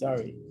letter,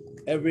 sorry.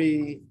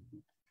 Every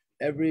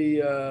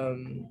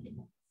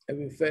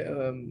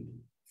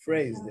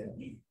phrase there.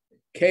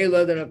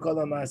 Kayla then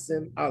akol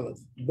masim aleph.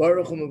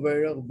 Baruch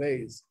u'mavarech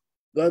beis.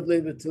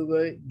 Godly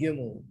v'tuvay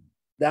gimel.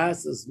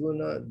 Das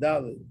luna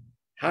dalid.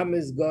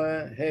 Hamiz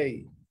goya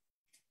hey.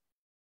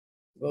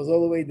 Goes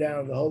all the way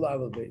down the whole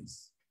olive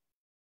base.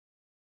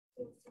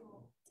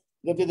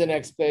 Look at the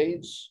next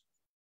page.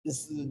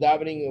 This is the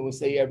davening that we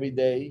say every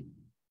day.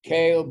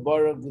 Kael,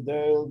 Baruch,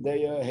 Gedol,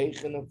 Deya,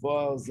 Heichen,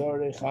 Afal,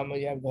 Zare, Chama.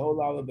 You have the whole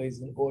olive base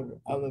in order.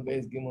 Olive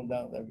base, Gimel,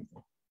 Dal,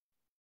 everything.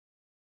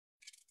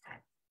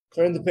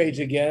 Turn the page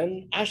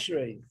again.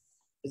 Ashrei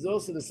is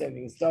also the same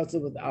thing. It starts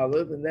with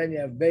olive, and then you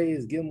have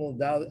Beis, Gimel,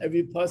 Dal.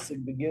 Every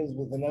pasuk begins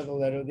with another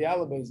letter of the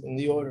olive base in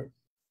the order.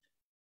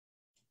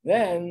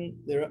 Then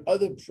there are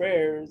other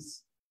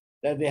prayers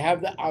that they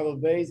have the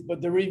olive base,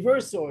 but the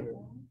reverse order.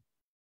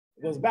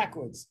 It goes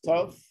backwards.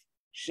 Tov,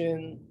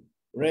 Shin,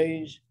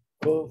 Reish,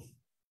 Kuf,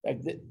 like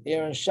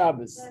here on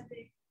Shabbos.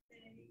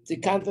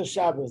 Tikanta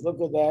Shabbos,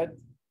 look at that.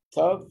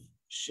 Tov,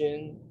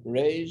 Shin,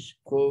 Reish,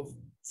 Kuf,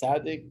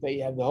 Tzadik, Pei.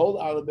 You have the whole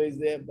olive base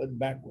there, but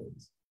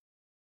backwards.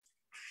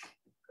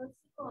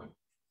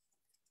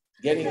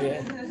 Getting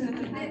there.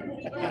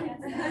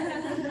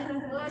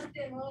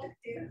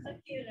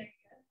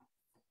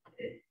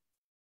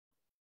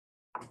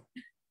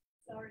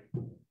 Sorry.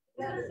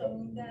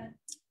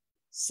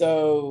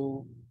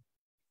 So,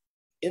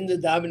 in the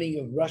davening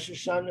of Rosh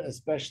Hashanah,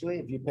 especially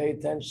if you pay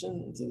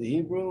attention to the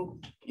Hebrew,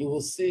 you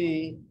will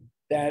see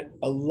that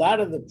a lot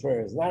of the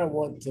prayers, not in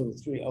 1, 2,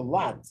 3, a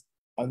lot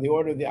on the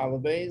order of the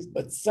olive base,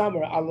 but some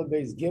are olive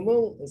base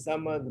gimel and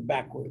some are the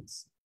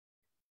backwards.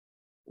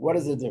 What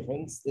is the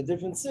difference? The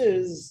difference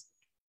is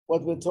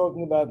what we're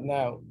talking about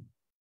now.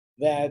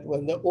 That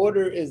when the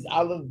order is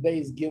olive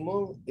base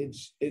gimel, it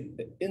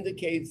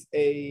indicates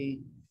a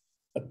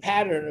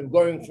pattern of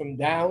going from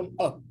down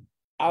up.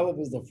 Aleph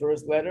is the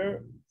first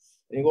letter,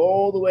 and you go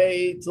all the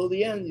way till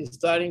the end. You're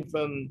starting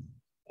from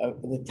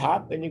the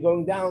top, and you're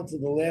going down to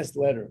the last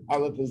letter.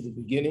 Aleph is the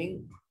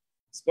beginning,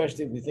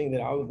 especially if you think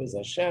that Aleph is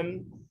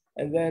Hashem,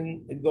 and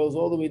then it goes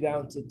all the way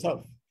down to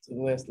Tuf, to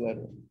the last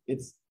letter.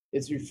 It's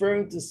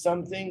referring to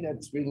something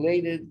that's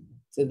related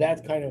to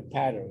that kind of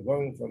pattern,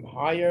 going from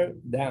higher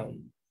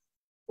down.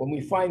 When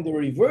we find the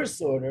reverse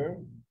order,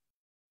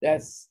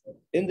 that's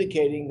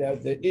indicating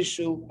that the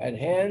issue at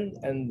hand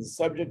and the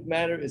subject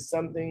matter is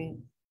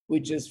something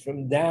which is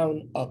from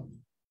down up.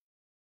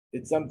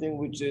 It's something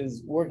which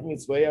is working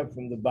its way up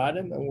from the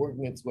bottom and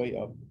working its way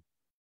up.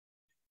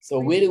 So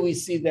where do we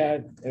see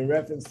that in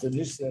reference to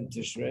Nisan and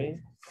Tishrei?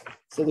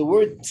 So the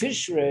word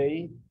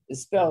Tishrei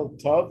is spelled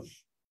Tav,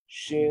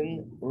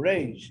 Shin,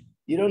 Reish.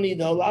 You don't need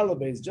the whole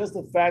alphabet. Just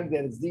the fact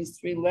that it's these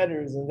three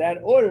letters in that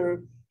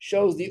order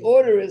shows the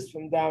order is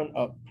from down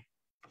up.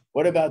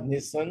 What about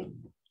Nisan?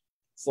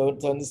 So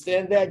to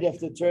understand that, you have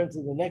to turn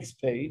to the next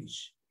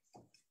page.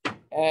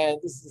 And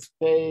this is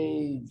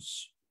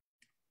page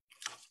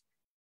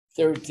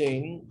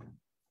 13.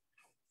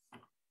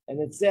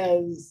 And it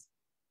says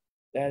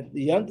that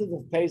the Yontif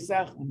of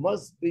Pesach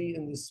must be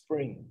in the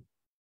spring.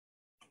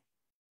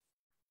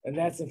 And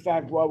that's in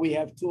fact why we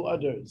have two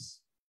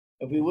others.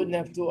 If we wouldn't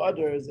have two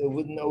others, it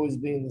wouldn't always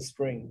be in the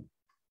spring.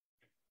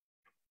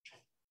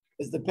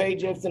 It's the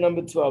page after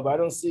number 12. I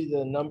don't see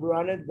the number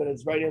on it, but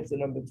it's right after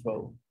number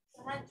 12.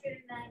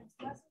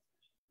 109.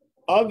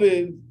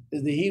 Aviv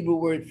is the Hebrew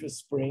word for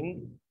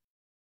spring.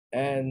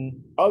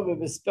 And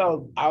Aviv is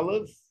spelled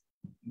Aleph,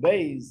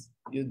 Beis,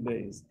 Yud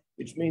Beis,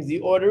 which means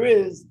the order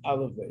is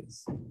Aleph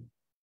Beis.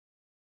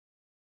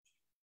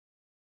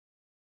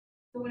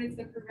 So when it's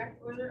the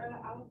correct order of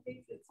the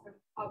alphabet, it's from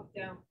up,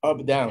 down.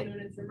 Up, down. And when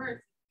it's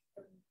reversed,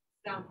 it's from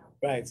down.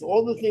 Right. So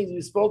all the things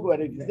we spoke about,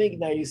 if you think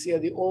now, you see how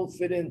they all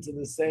fit into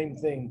the same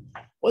thing.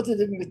 What's the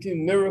difference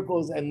between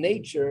miracles and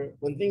nature?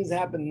 When things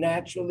happen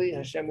naturally,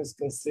 Hashem is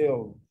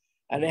concealed.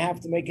 And I have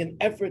to make an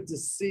effort to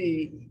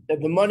see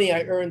that the money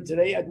I earn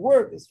today at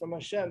work is from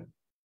Hashem.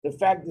 The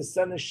fact the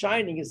sun is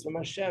shining is from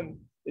Hashem.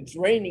 It's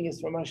raining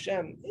is from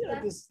Hashem. You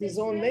know, this his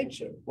own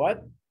nature.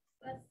 What?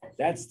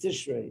 That's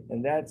Tishrei,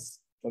 and that's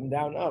from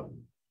down up.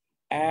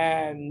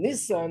 And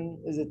Nisan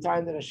is the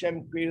time that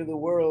Hashem created the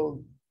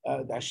world.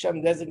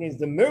 Hashem designates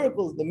the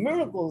miracles. The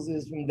miracles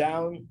is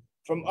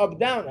from up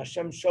down.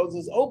 Hashem shows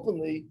us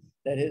openly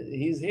that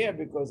he's here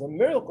because a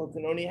miracle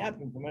can only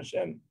happen from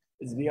Hashem.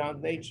 It's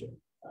beyond nature.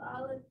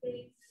 Aleph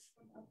Beis is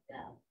from up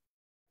down.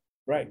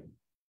 Right.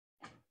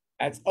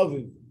 That's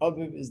Aviv.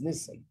 Aviv is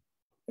Nisan.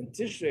 And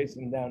Tishrei is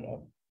from down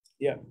up.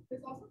 Yeah.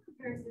 There's also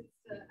comparisons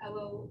to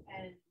Elul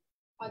and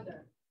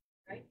Adar,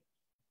 right?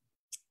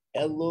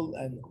 Elul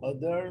and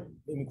Adar,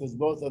 because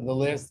both are the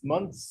last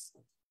months.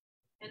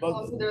 And Both.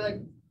 also they're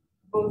like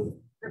both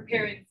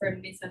preparing for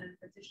Nisan and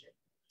for Tishrei.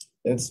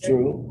 That's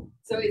true.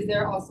 So is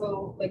there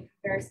also like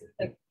comparisons?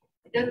 Like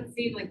it doesn't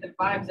seem like the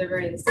vibes are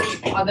very the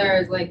same.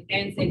 Adar is like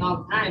dancing all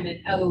the time, and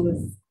Elul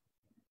is.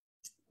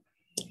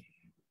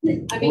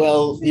 I mean,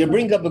 Well, you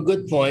bring up a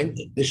good point.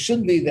 There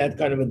should be that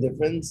kind of a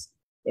difference,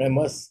 but I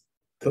must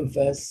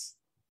confess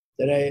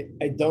that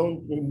I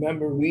don't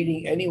remember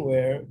reading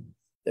anywhere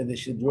that they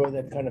should draw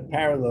that kind of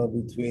parallel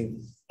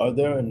between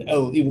Adar and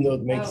El, even though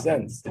it makes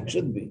sense. It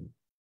should be.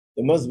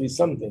 There must be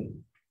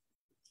something.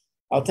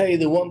 I'll tell you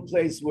the one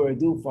place where I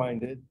do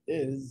find it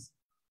is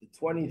the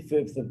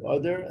 25th of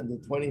Adar and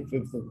the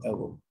 25th of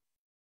Elul.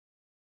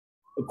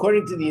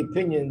 According to the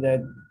opinion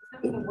that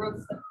the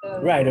world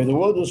right, if the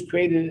world was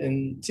created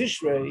in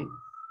Tishrei,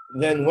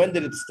 then when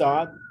did it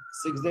start?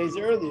 6 days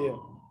earlier,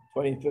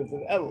 25th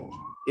of Elul.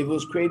 If it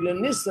was created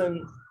in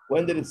Nisan,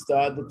 when did it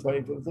start? The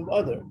 25th of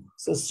Adar.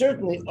 So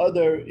certainly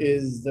Adar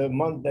is the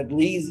month that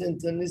leads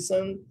into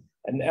Nisan,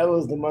 and Elul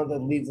is the month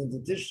that leads into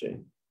Tishrei.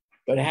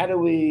 But how do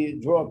we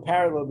draw a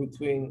parallel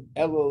between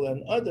Elul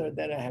and Adar?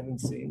 That I haven't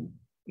seen.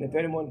 And if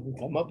anyone can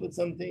come up with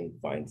something,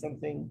 find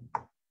something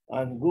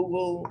on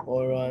Google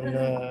or on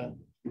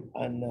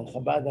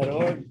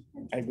Chabad.org,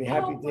 I'd be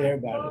happy to hear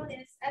about it.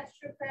 Bonus,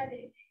 extra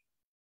credit.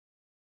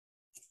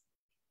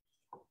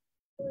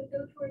 Will it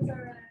go towards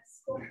our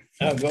score?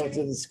 I'll go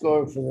to the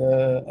score for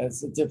the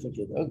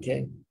certificate.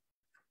 Okay.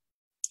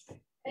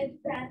 And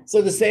that,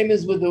 So the same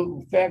is with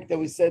the fact that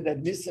we said that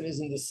Nisan is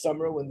in the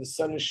summer when the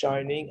sun is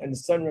shining and the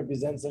sun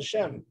represents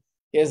Hashem.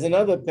 Here's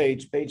another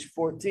page, page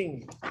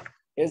 14.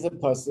 Here's a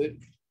pasuk.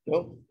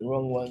 Nope, the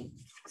wrong one.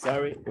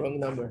 Sorry, wrong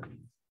number.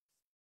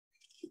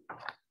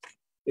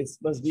 It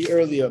must be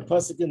earlier.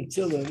 Pasuk in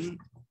Tillim,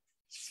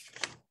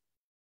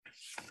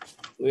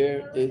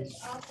 where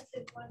it's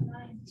opposite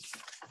 19.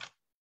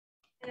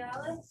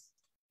 Alex?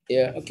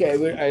 yeah.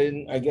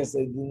 Okay, I guess I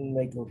didn't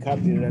make a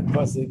copy of that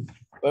pasuk.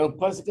 Well,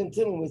 pasuk in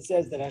Tillim, it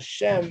says that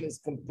Hashem is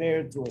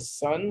compared to a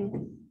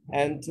sun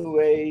and to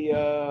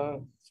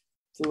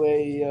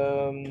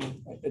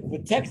it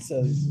protects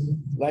us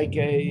like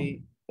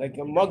a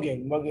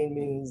mugging. Mugging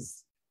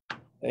means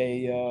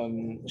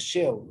a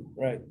shield,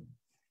 right?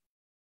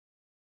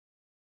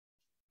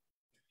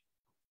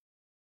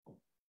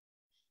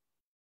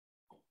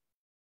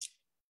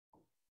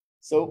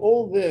 So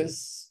all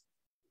this,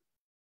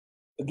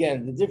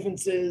 again, the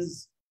difference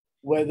is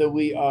whether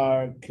we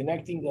are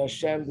connecting to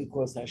Hashem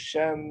because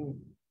Hashem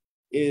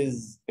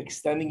is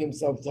extending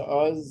himself to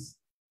us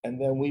and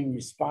then we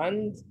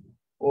respond,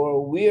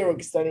 or we are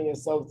extending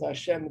ourselves to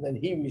Hashem and then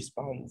he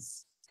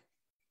responds.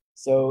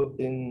 So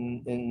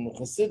in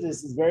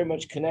Chassidus, is very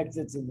much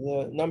connected to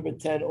the number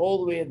 10 all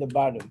the way at the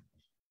bottom.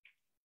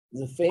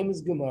 There's a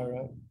famous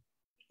Gemara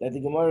that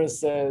the Gemara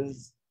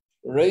says,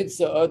 a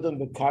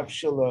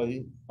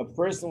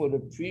person would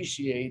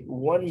appreciate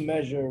one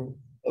measure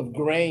of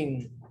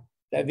grain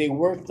that they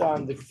worked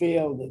on the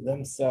field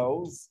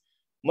themselves,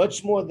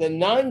 much more than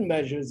 9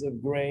 measures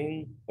of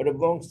grain, but it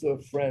belongs to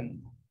a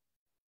friend.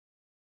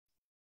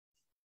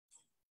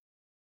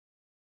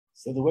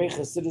 So the way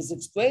Chassidus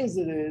explains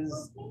it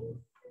is,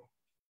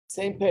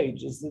 same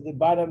page, it's at the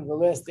bottom, the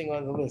last thing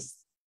on the list.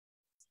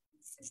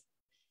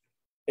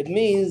 It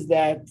means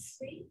that,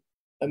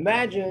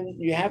 imagine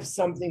you have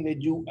something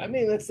that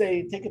let's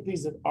say, take a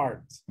piece of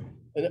art.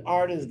 An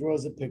artist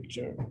draws a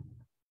picture.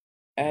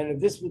 And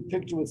if this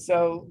picture would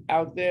sell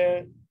out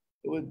there,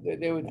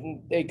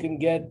 they can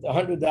get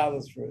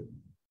 $100 for it.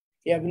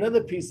 You have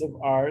another piece of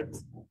art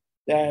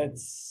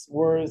that's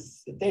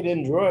worth, they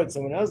didn't draw it,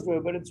 someone else drew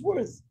it, but it's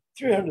worth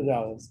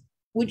 $300.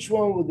 Which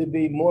one would they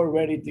be more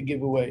ready to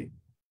give away?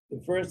 The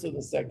first or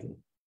the second?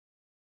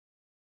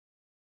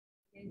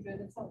 Enjoy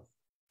themselves.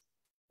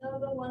 No,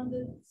 the one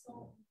that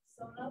someone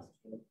else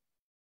drew.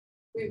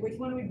 Wait, which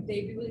one would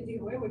they be willing to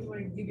give away? Which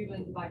one would you be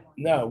willing to buy more?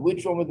 No,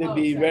 which one would they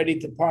be ready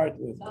to part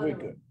with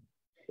quicker?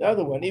 The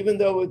other one, even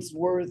though it's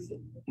worth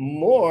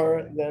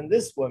more than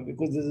this one,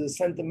 because there's a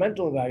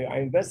sentimental value. I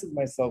invested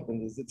myself in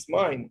this, it's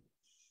mine.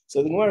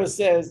 So the Gemara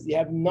says, you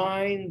have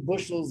 9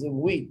 bushels of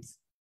wheat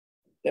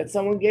that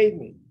someone gave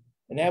me.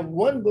 And I have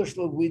 1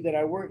 bushel of wheat that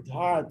I worked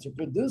hard to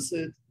produce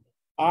it.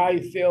 I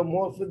feel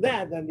more for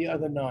that than the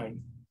other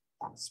 9.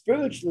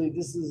 Spiritually,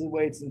 this is the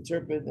way it's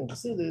interpreted in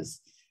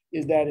Chassidus,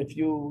 is that if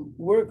you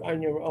work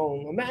on your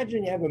own,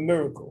 imagine you have a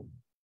miracle.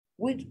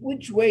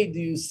 Which way do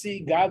you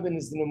see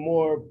godliness in a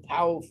more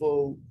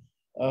powerful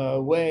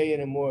way,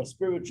 in a more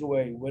spiritual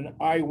way? When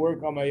I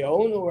work on my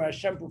own, or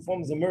Hashem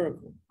performs a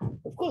miracle?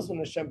 Of course, when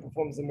Hashem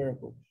performs a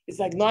miracle. It's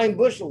like 9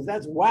 bushels.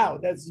 That's wow,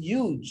 that's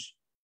huge.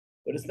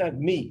 But it's not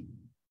me.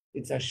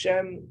 It's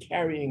Hashem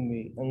carrying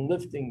me and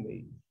lifting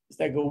me. It's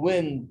like a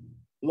wind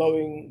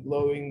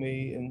blowing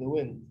me in the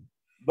wind.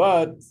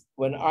 But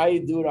when I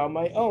do it on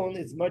my own,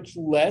 it's much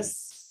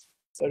less,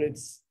 but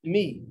it's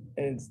me,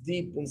 and it's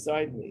deep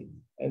inside me.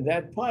 And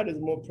that part is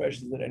more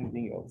precious than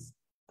anything else.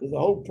 Because the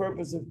whole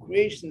purpose of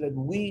creation is that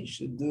we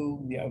should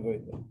do the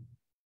Avodah.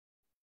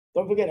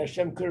 Don't forget,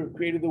 Hashem could have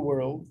created the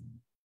world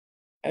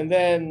and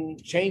then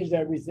changed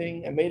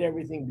everything and made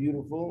everything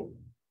beautiful.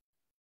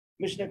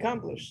 Mission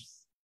accomplished.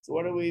 So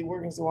what are we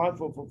working so hard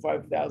for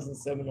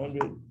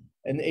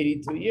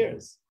 5,782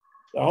 years?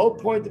 The whole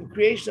point of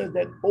creation is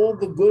that all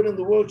the good in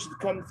the world should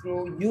come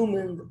through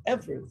human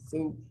effort,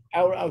 through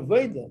our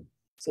Avodah.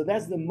 So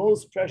that's the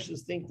most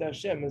precious thing to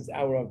Hashem, is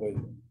our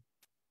Avodah.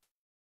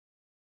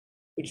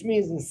 Which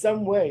means in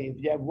some way,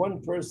 if you have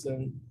one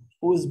person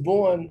who was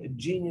born a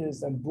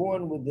genius and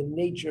born with the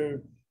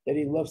nature that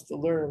he loves to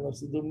learn, loves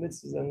to do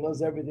mitzvahs and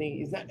loves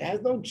everything,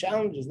 has no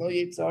challenges, no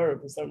Yitzhar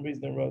for some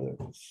reason or other,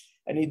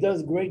 and he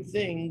does great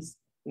things,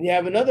 and you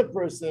have another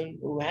person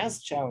who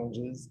has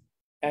challenges,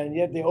 and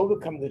yet they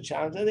overcome the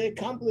challenge and they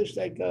accomplish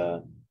like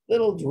a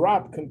little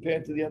drop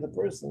compared to the other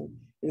person.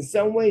 In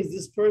some ways,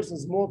 this person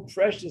is more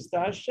precious to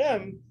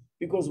Hashem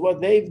because what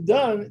they've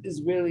done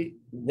is really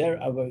their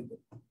avodah.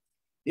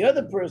 The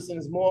other person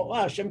is more,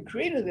 Hashem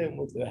created him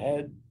with a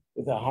head,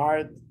 with a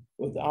heart,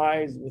 with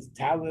eyes, with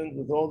talent,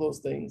 with all those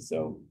things.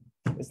 So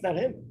it's not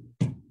him.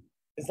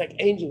 It's like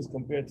angels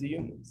compared to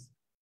humans.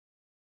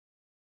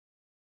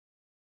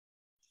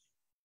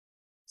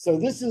 So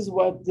this is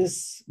what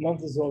this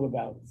month is all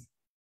about.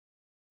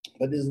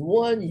 But there's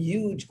one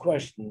huge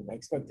question. I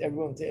expect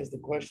everyone to ask the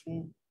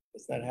question.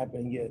 It's not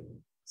happening yet.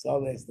 So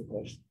I'll ask the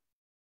question.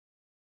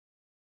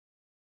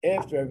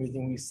 After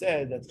everything we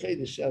said, that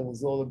Chiddush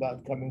is all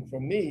about coming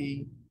from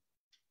me,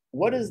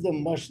 what is the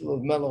mashal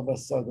of Melech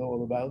Basada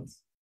all about?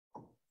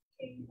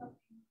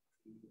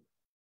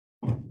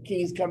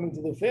 King is coming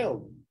to the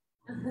field.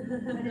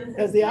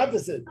 That's the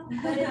opposite.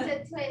 But it's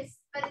a twist.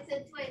 But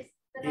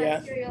Yeah.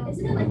 that's real.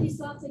 Isn't it like you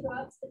still have to go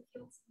out to the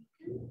field to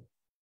meet him?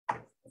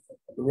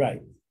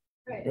 Right.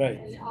 Right.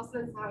 And also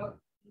it's how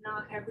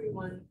not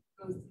everyone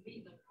goes to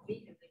meet him.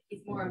 Like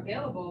he's more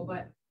available,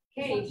 but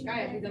he's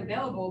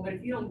available, but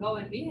if you don't go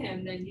and meet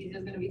him, then he's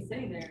just going to be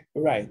sitting there.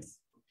 Right.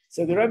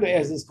 So the Rebbe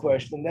asks this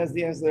question. That's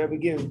the answer the Rebbe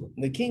gives.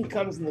 The king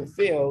comes in the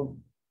field.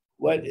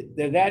 What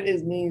that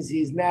is means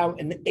he's now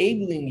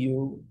enabling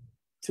you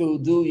to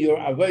do your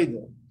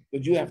avodah,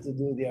 but you have to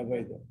do the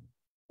avodah.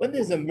 When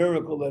there's a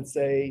miracle, let's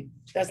say,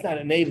 that's not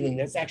enabling.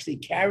 That's actually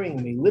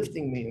carrying me,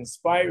 lifting me,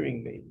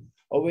 inspiring me.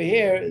 Over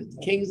here, the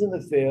king's in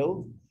the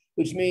field,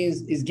 which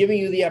means he's giving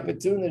you the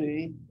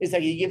opportunity. It's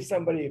like you give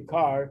somebody a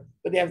car,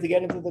 but they have to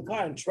get into the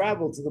car and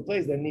travel to the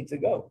place they need to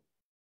go.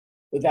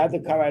 Without the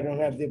car, I don't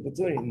have the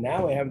opportunity.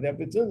 Now I have the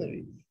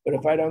opportunity. But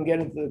if I don't get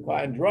into the car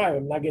and drive,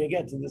 I'm not going to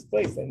get to this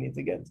place I need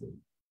to get to.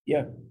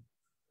 Yeah.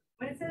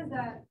 When it says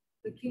that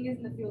the king is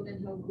in the field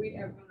and he'll greet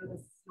everyone with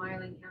a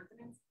smiling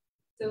countenance,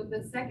 so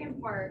the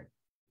second part,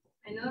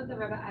 I know that the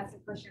Rebbe asked a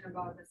question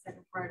about the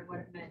second part and what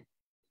it meant.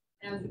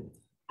 And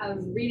I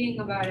was reading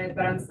about it,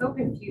 but I'm so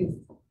confused.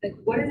 Like,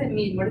 what does it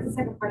mean? What does the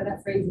second part of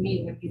that phrase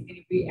mean when he's going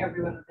to greet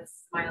everyone with a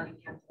smiling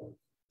countenance?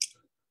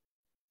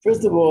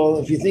 First of all,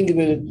 if you think of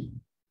it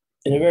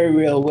in a very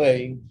real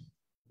way,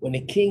 when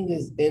a king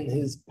is in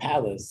his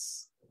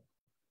palace,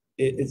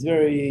 it's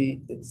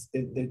very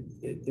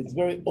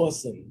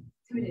awesome,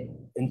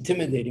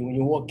 intimidating when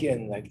you walk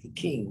in, like the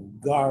king,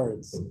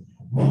 guards,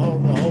 the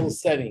whole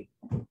setting.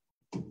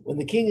 When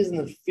the king is in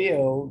the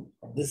field,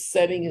 the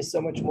setting is so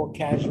much more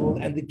casual,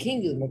 and the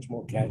king is much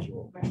more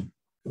casual.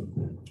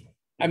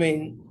 I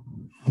mean,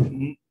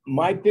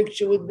 my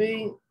picture would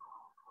be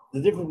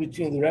the difference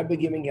between the Rebbe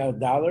giving out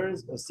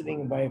dollars or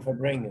sitting by a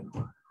Farbrengen.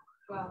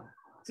 Wow.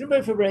 Sitting by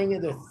a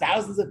Farbrengen, there are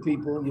thousands of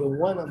people. You're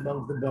one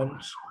among the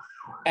bunch,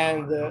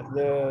 and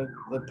the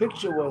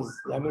picture was,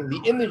 I mean,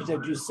 the image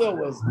that you saw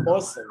was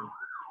awesome.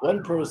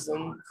 One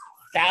person,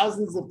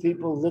 thousands of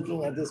people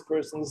looking at this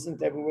person, listening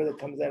to every word that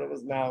comes out of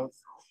his mouth.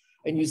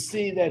 And you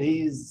see that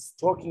he's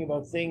talking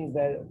about things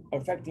that are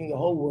affecting the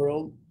whole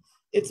world.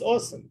 It's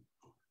awesome.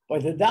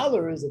 But the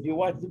dollar is, if you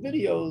watch the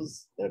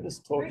videos, they're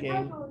just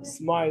talking,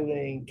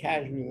 smiling,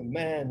 casual,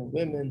 men,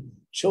 women,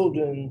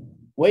 children,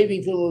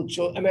 waving to little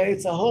children. I mean,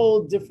 it's a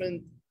whole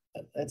different,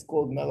 that's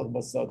called Melech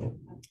Basada.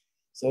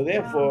 So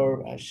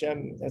therefore,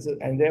 Hashem,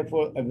 and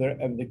therefore,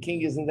 if the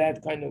king is in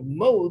that kind of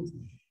mode,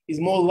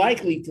 he's more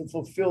likely to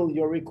fulfill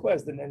your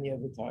request than any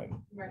other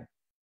time. Right.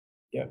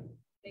 Yeah.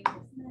 Thank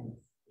you.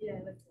 Yeah,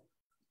 that's it.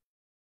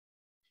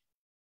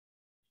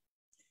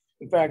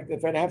 In fact,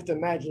 if I'd have to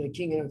imagine a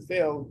king in a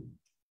field,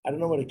 I don't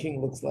know what a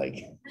king looks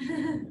like.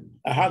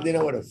 I hardly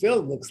know what a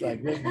field looks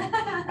like.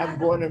 I'm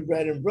born and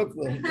bred in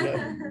Brooklyn, you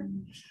know.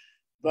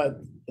 But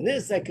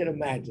this I can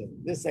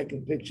imagine. This I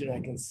can picture and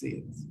I can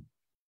see it.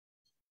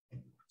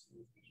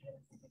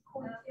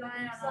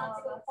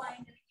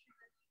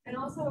 And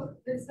also,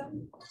 there's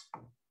some,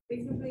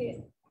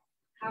 basically,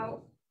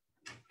 how,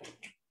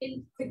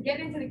 to get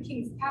into the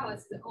king's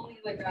palace is only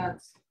like a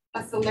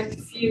select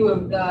few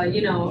of the,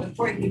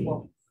 important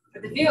people.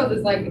 But the field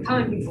is like the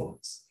common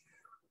people.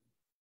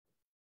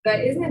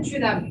 But isn't it true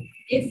that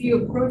if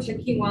you approach a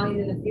king while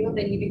he's in the field,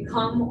 then you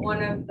become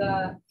one of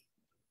the,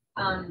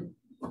 I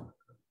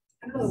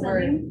don't know the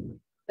word,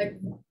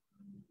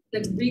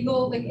 like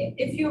regal, like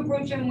if you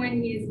approach him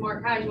when he's more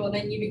casual,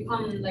 then you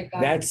become like a...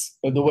 That's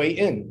the way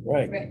in,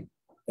 right? Right.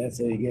 That's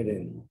how you get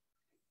in.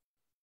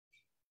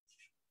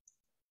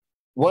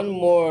 One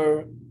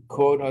more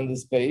quote on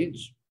this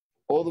page,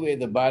 all the way at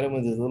the bottom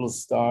with this little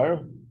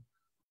star.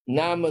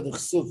 Nama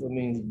d'chsufa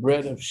means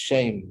bread of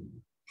shame.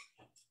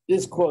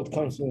 This quote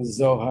comes from the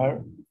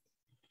Zohar,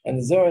 and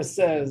the Zohar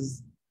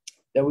says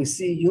that we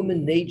see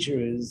human nature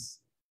is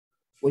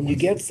when you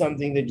get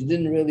something that you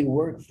didn't really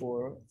work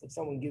for, if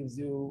someone gives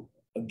you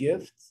a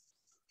gift,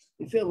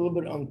 you feel a little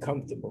bit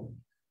uncomfortable.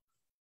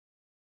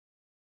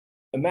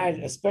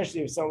 Imagine,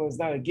 especially if someone's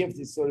not a gift,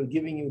 it's sort of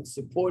giving you,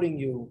 supporting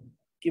you,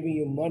 giving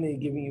you money,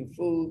 giving you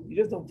food, you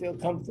just don't feel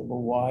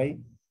comfortable. Why?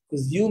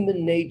 Because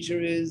human nature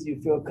is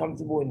you feel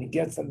comfortable when you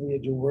get something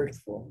that you worked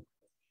for.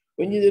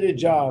 When you did a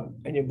job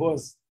and your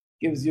boss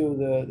gives you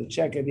the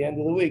check at the end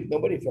of the week,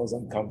 nobody feels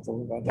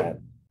uncomfortable about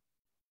that,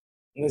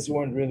 unless you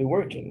weren't really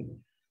working.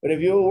 But if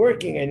you're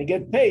working and you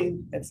get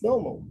paid, that's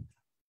normal.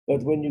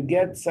 But when you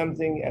get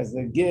something as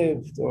a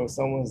gift or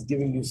someone's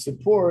giving you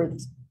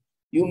support,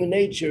 human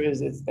nature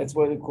is that's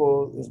what it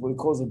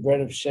calls the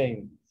bread of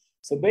shame.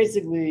 So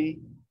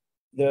basically,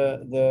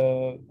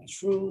 the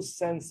true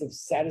sense of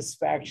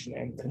satisfaction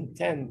and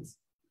content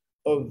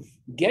of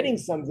getting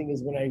something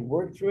is when I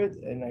worked for it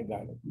and I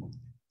got it.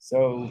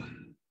 So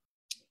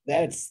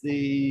that's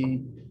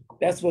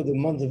what the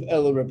month of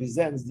Elul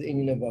represents, the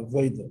union of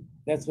Avodah.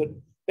 That's what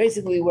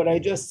basically what I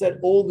just said.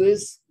 All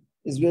this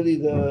is really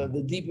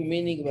the deeper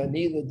meaning of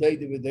Ani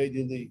l'Doida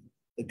v'Doida li.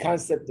 The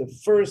concept of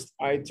first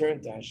I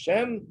turn to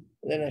Hashem,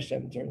 and then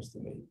Hashem turns to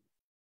me.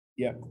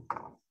 Yeah.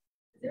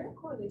 Is there a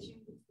correlation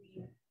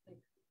between, like,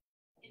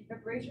 in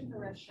preparation for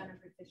Rosh Hashanah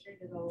for Tishrei,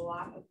 there's a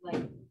lot of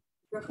like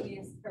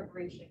Ruchnius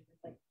preparation,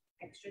 like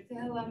extra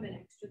tehillim and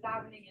extra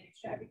davening and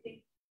extra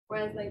everything.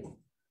 Whereas like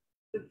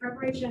the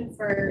preparation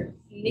for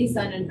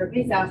Nisan and for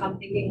Pesach, I'm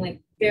thinking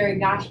like very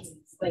gashmis,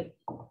 like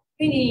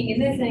cleaning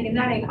and this and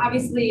that, and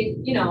obviously,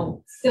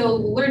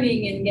 still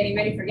learning and getting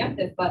ready for Yom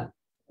Tov, but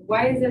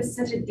why is there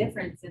such a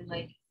difference in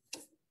like,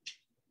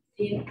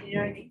 you know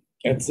what I mean?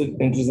 That's an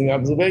interesting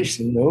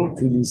observation, no?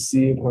 Could you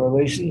see a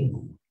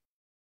correlation?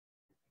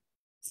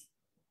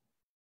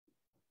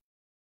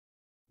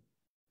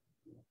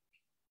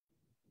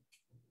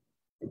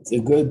 It's a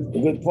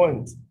good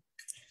point.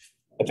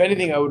 If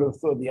anything, I would have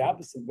thought the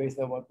opposite based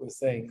on what we're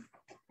saying.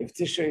 If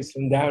Tishrei is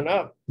from down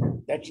up,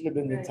 that should have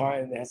been the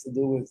time that has to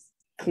do with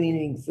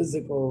cleaning,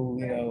 physical,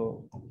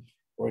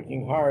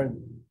 working hard.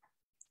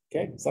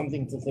 Okay,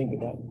 something to think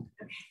about.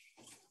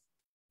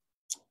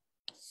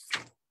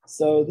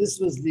 So this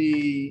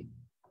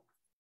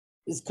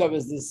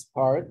covers this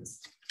part.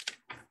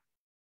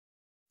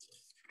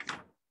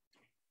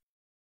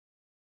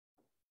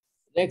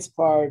 Next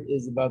part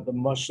is about the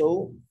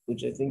mashal,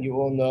 which I think you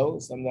all know,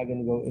 so I'm not going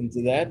to go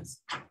into that.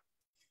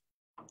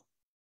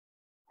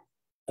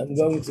 I'm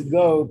going to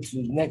go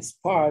to the next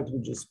part,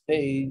 which is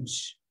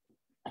page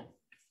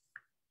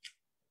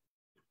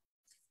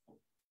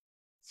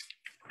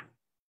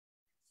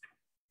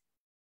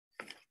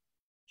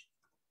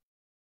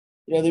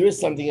 'm. There is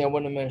something I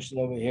want to mention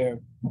over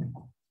here.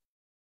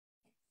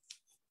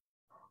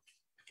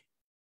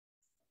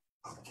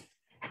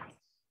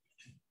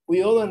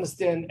 We all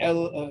understand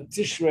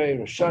Tishrei,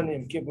 Rosh Hashanah,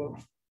 Yom Kippur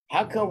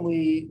how come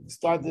we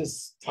start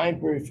this time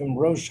period from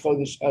Rosh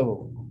Chodesh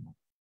Elul?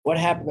 What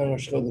happened on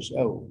Rosh Chodesh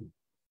Elul?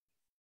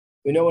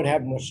 We know what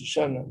happened on Rosh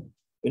Hashanah.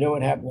 We know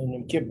what happened on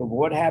Yom Kippur. But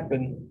what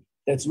happened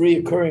that's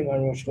reoccurring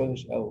on Rosh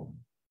Chodesh Elul?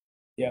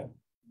 Yeah.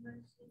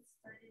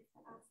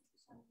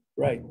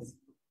 Right.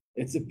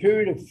 It's a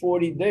period of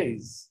 40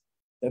 days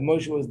that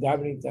Moshe was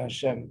davening to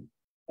Hashem.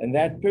 And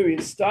that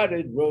period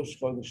started Rosh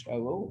Chodesh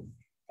Elul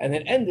and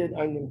it ended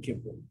on Yom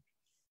Kippur.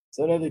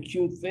 So another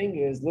cute thing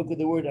is, look at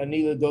the word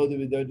Ani L'Dodi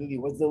V'Dodili.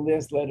 What's the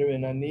last letter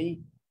in Ani?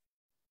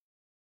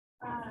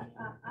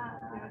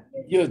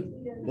 Yud.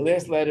 The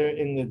last letter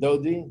in the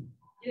Dodi?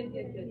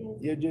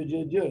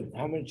 Yud.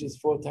 How much is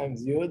 4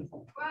 times Yud?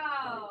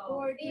 Wow.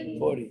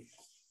 40.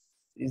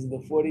 These are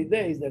the 40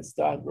 days that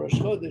start Rosh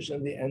Chodesh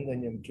and they end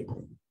on Yom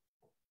Kippur.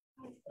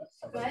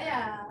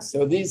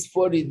 So these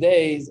 40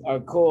 days are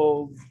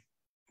called,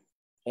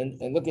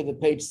 and look at the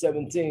page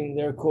 17,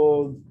 they're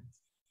called,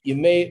 you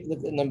may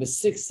look at number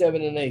 6,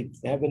 7, and 8.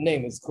 They have a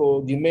name. It's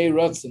called Yimei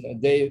Ratzon, a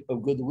day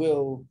of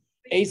goodwill.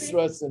 Eis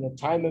Ratzon, a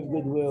time of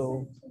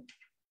goodwill.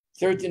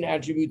 13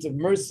 attributes of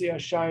mercy are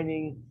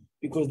shining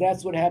because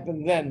that's what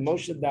happened then.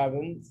 Moshe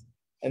davened,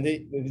 and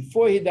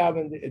before he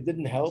davened, it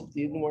didn't help.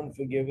 He weren't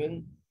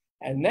forgiven.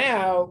 And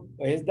now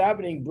his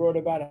davening brought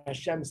about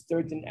Hashem's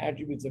 13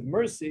 attributes of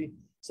mercy.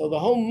 So the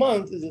whole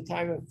month is a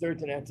time of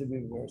 13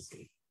 attributes of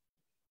mercy.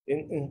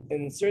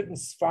 In certain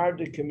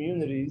Sephardic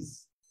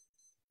communities,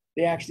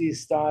 they actually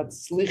start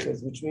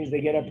slichas, which means they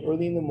get up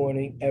early in the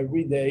morning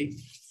every day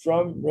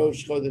from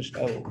Rosh Chodesh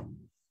Elul,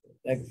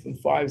 like from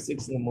 5,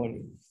 6 in the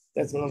morning.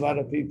 That's when a lot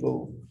of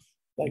people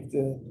like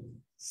to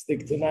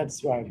stick to not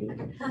Sephardic.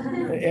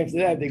 After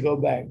that, they go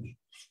back.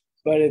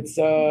 But it's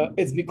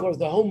because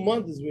the whole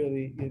month is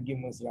really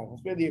Gimus Rach.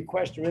 It's really a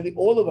question. Really,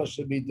 all of us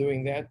should be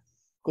doing that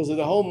because of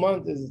the whole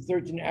month is the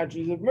 13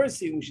 attributes of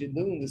mercy. We should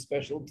do in the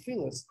special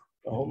tefillas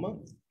the whole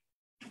month.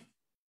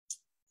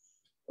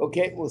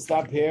 Okay, we'll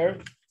stop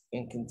here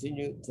and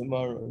continue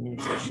tomorrow. New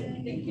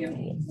session. Thank you.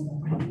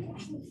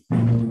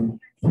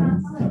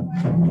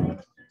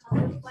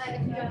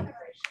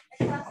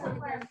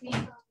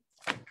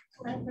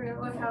 I forget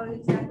how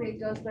exactly it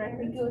goes, but I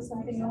think it was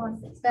something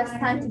along best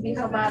time to be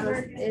Chabad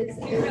is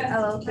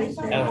Elul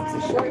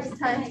Tishrei. Worst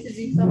time to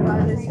be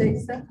Chabad is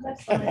Tishrei.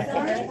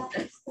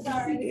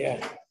 Yeah.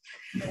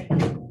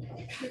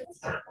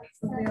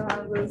 Something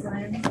along those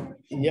lines.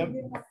 Yep.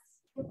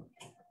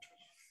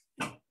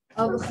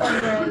 All the fun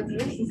roads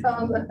versus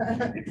all the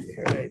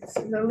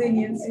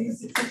leniencies.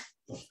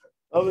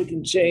 Oh, we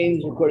can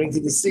change according to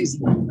the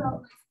season.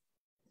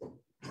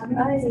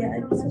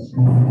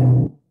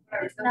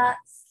 It's not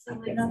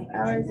enough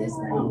hours this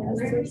night. I was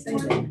so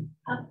excited.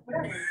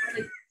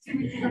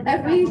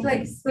 Every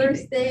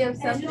first day of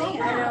something,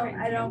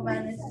 I don't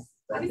manage.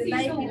 But the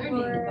night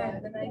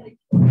before,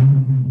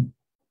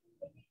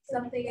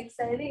 something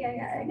exciting, I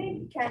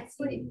can't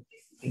sleep.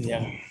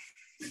 Yeah.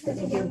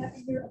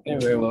 You're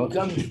very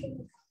welcome.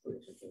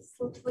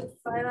 With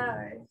 5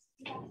 hours.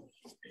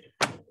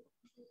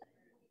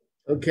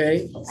 Okay.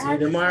 See you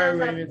tomorrow,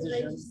 Rabbi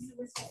Majeski.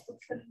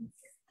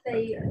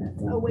 Stay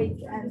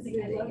awake and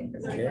sleeping.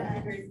 Okay.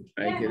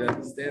 I can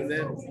understand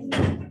that.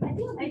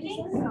 I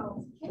think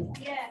so.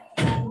 Yeah.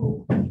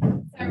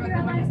 Sorry, what did I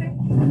say?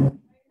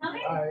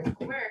 All right.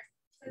 Where?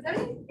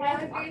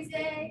 Have a great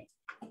day.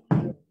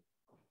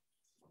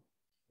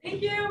 Thank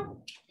you.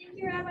 Thank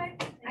you, Rabbi.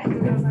 I do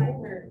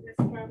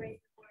Rabbi.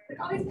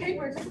 All these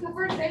papers, this is the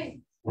first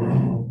day.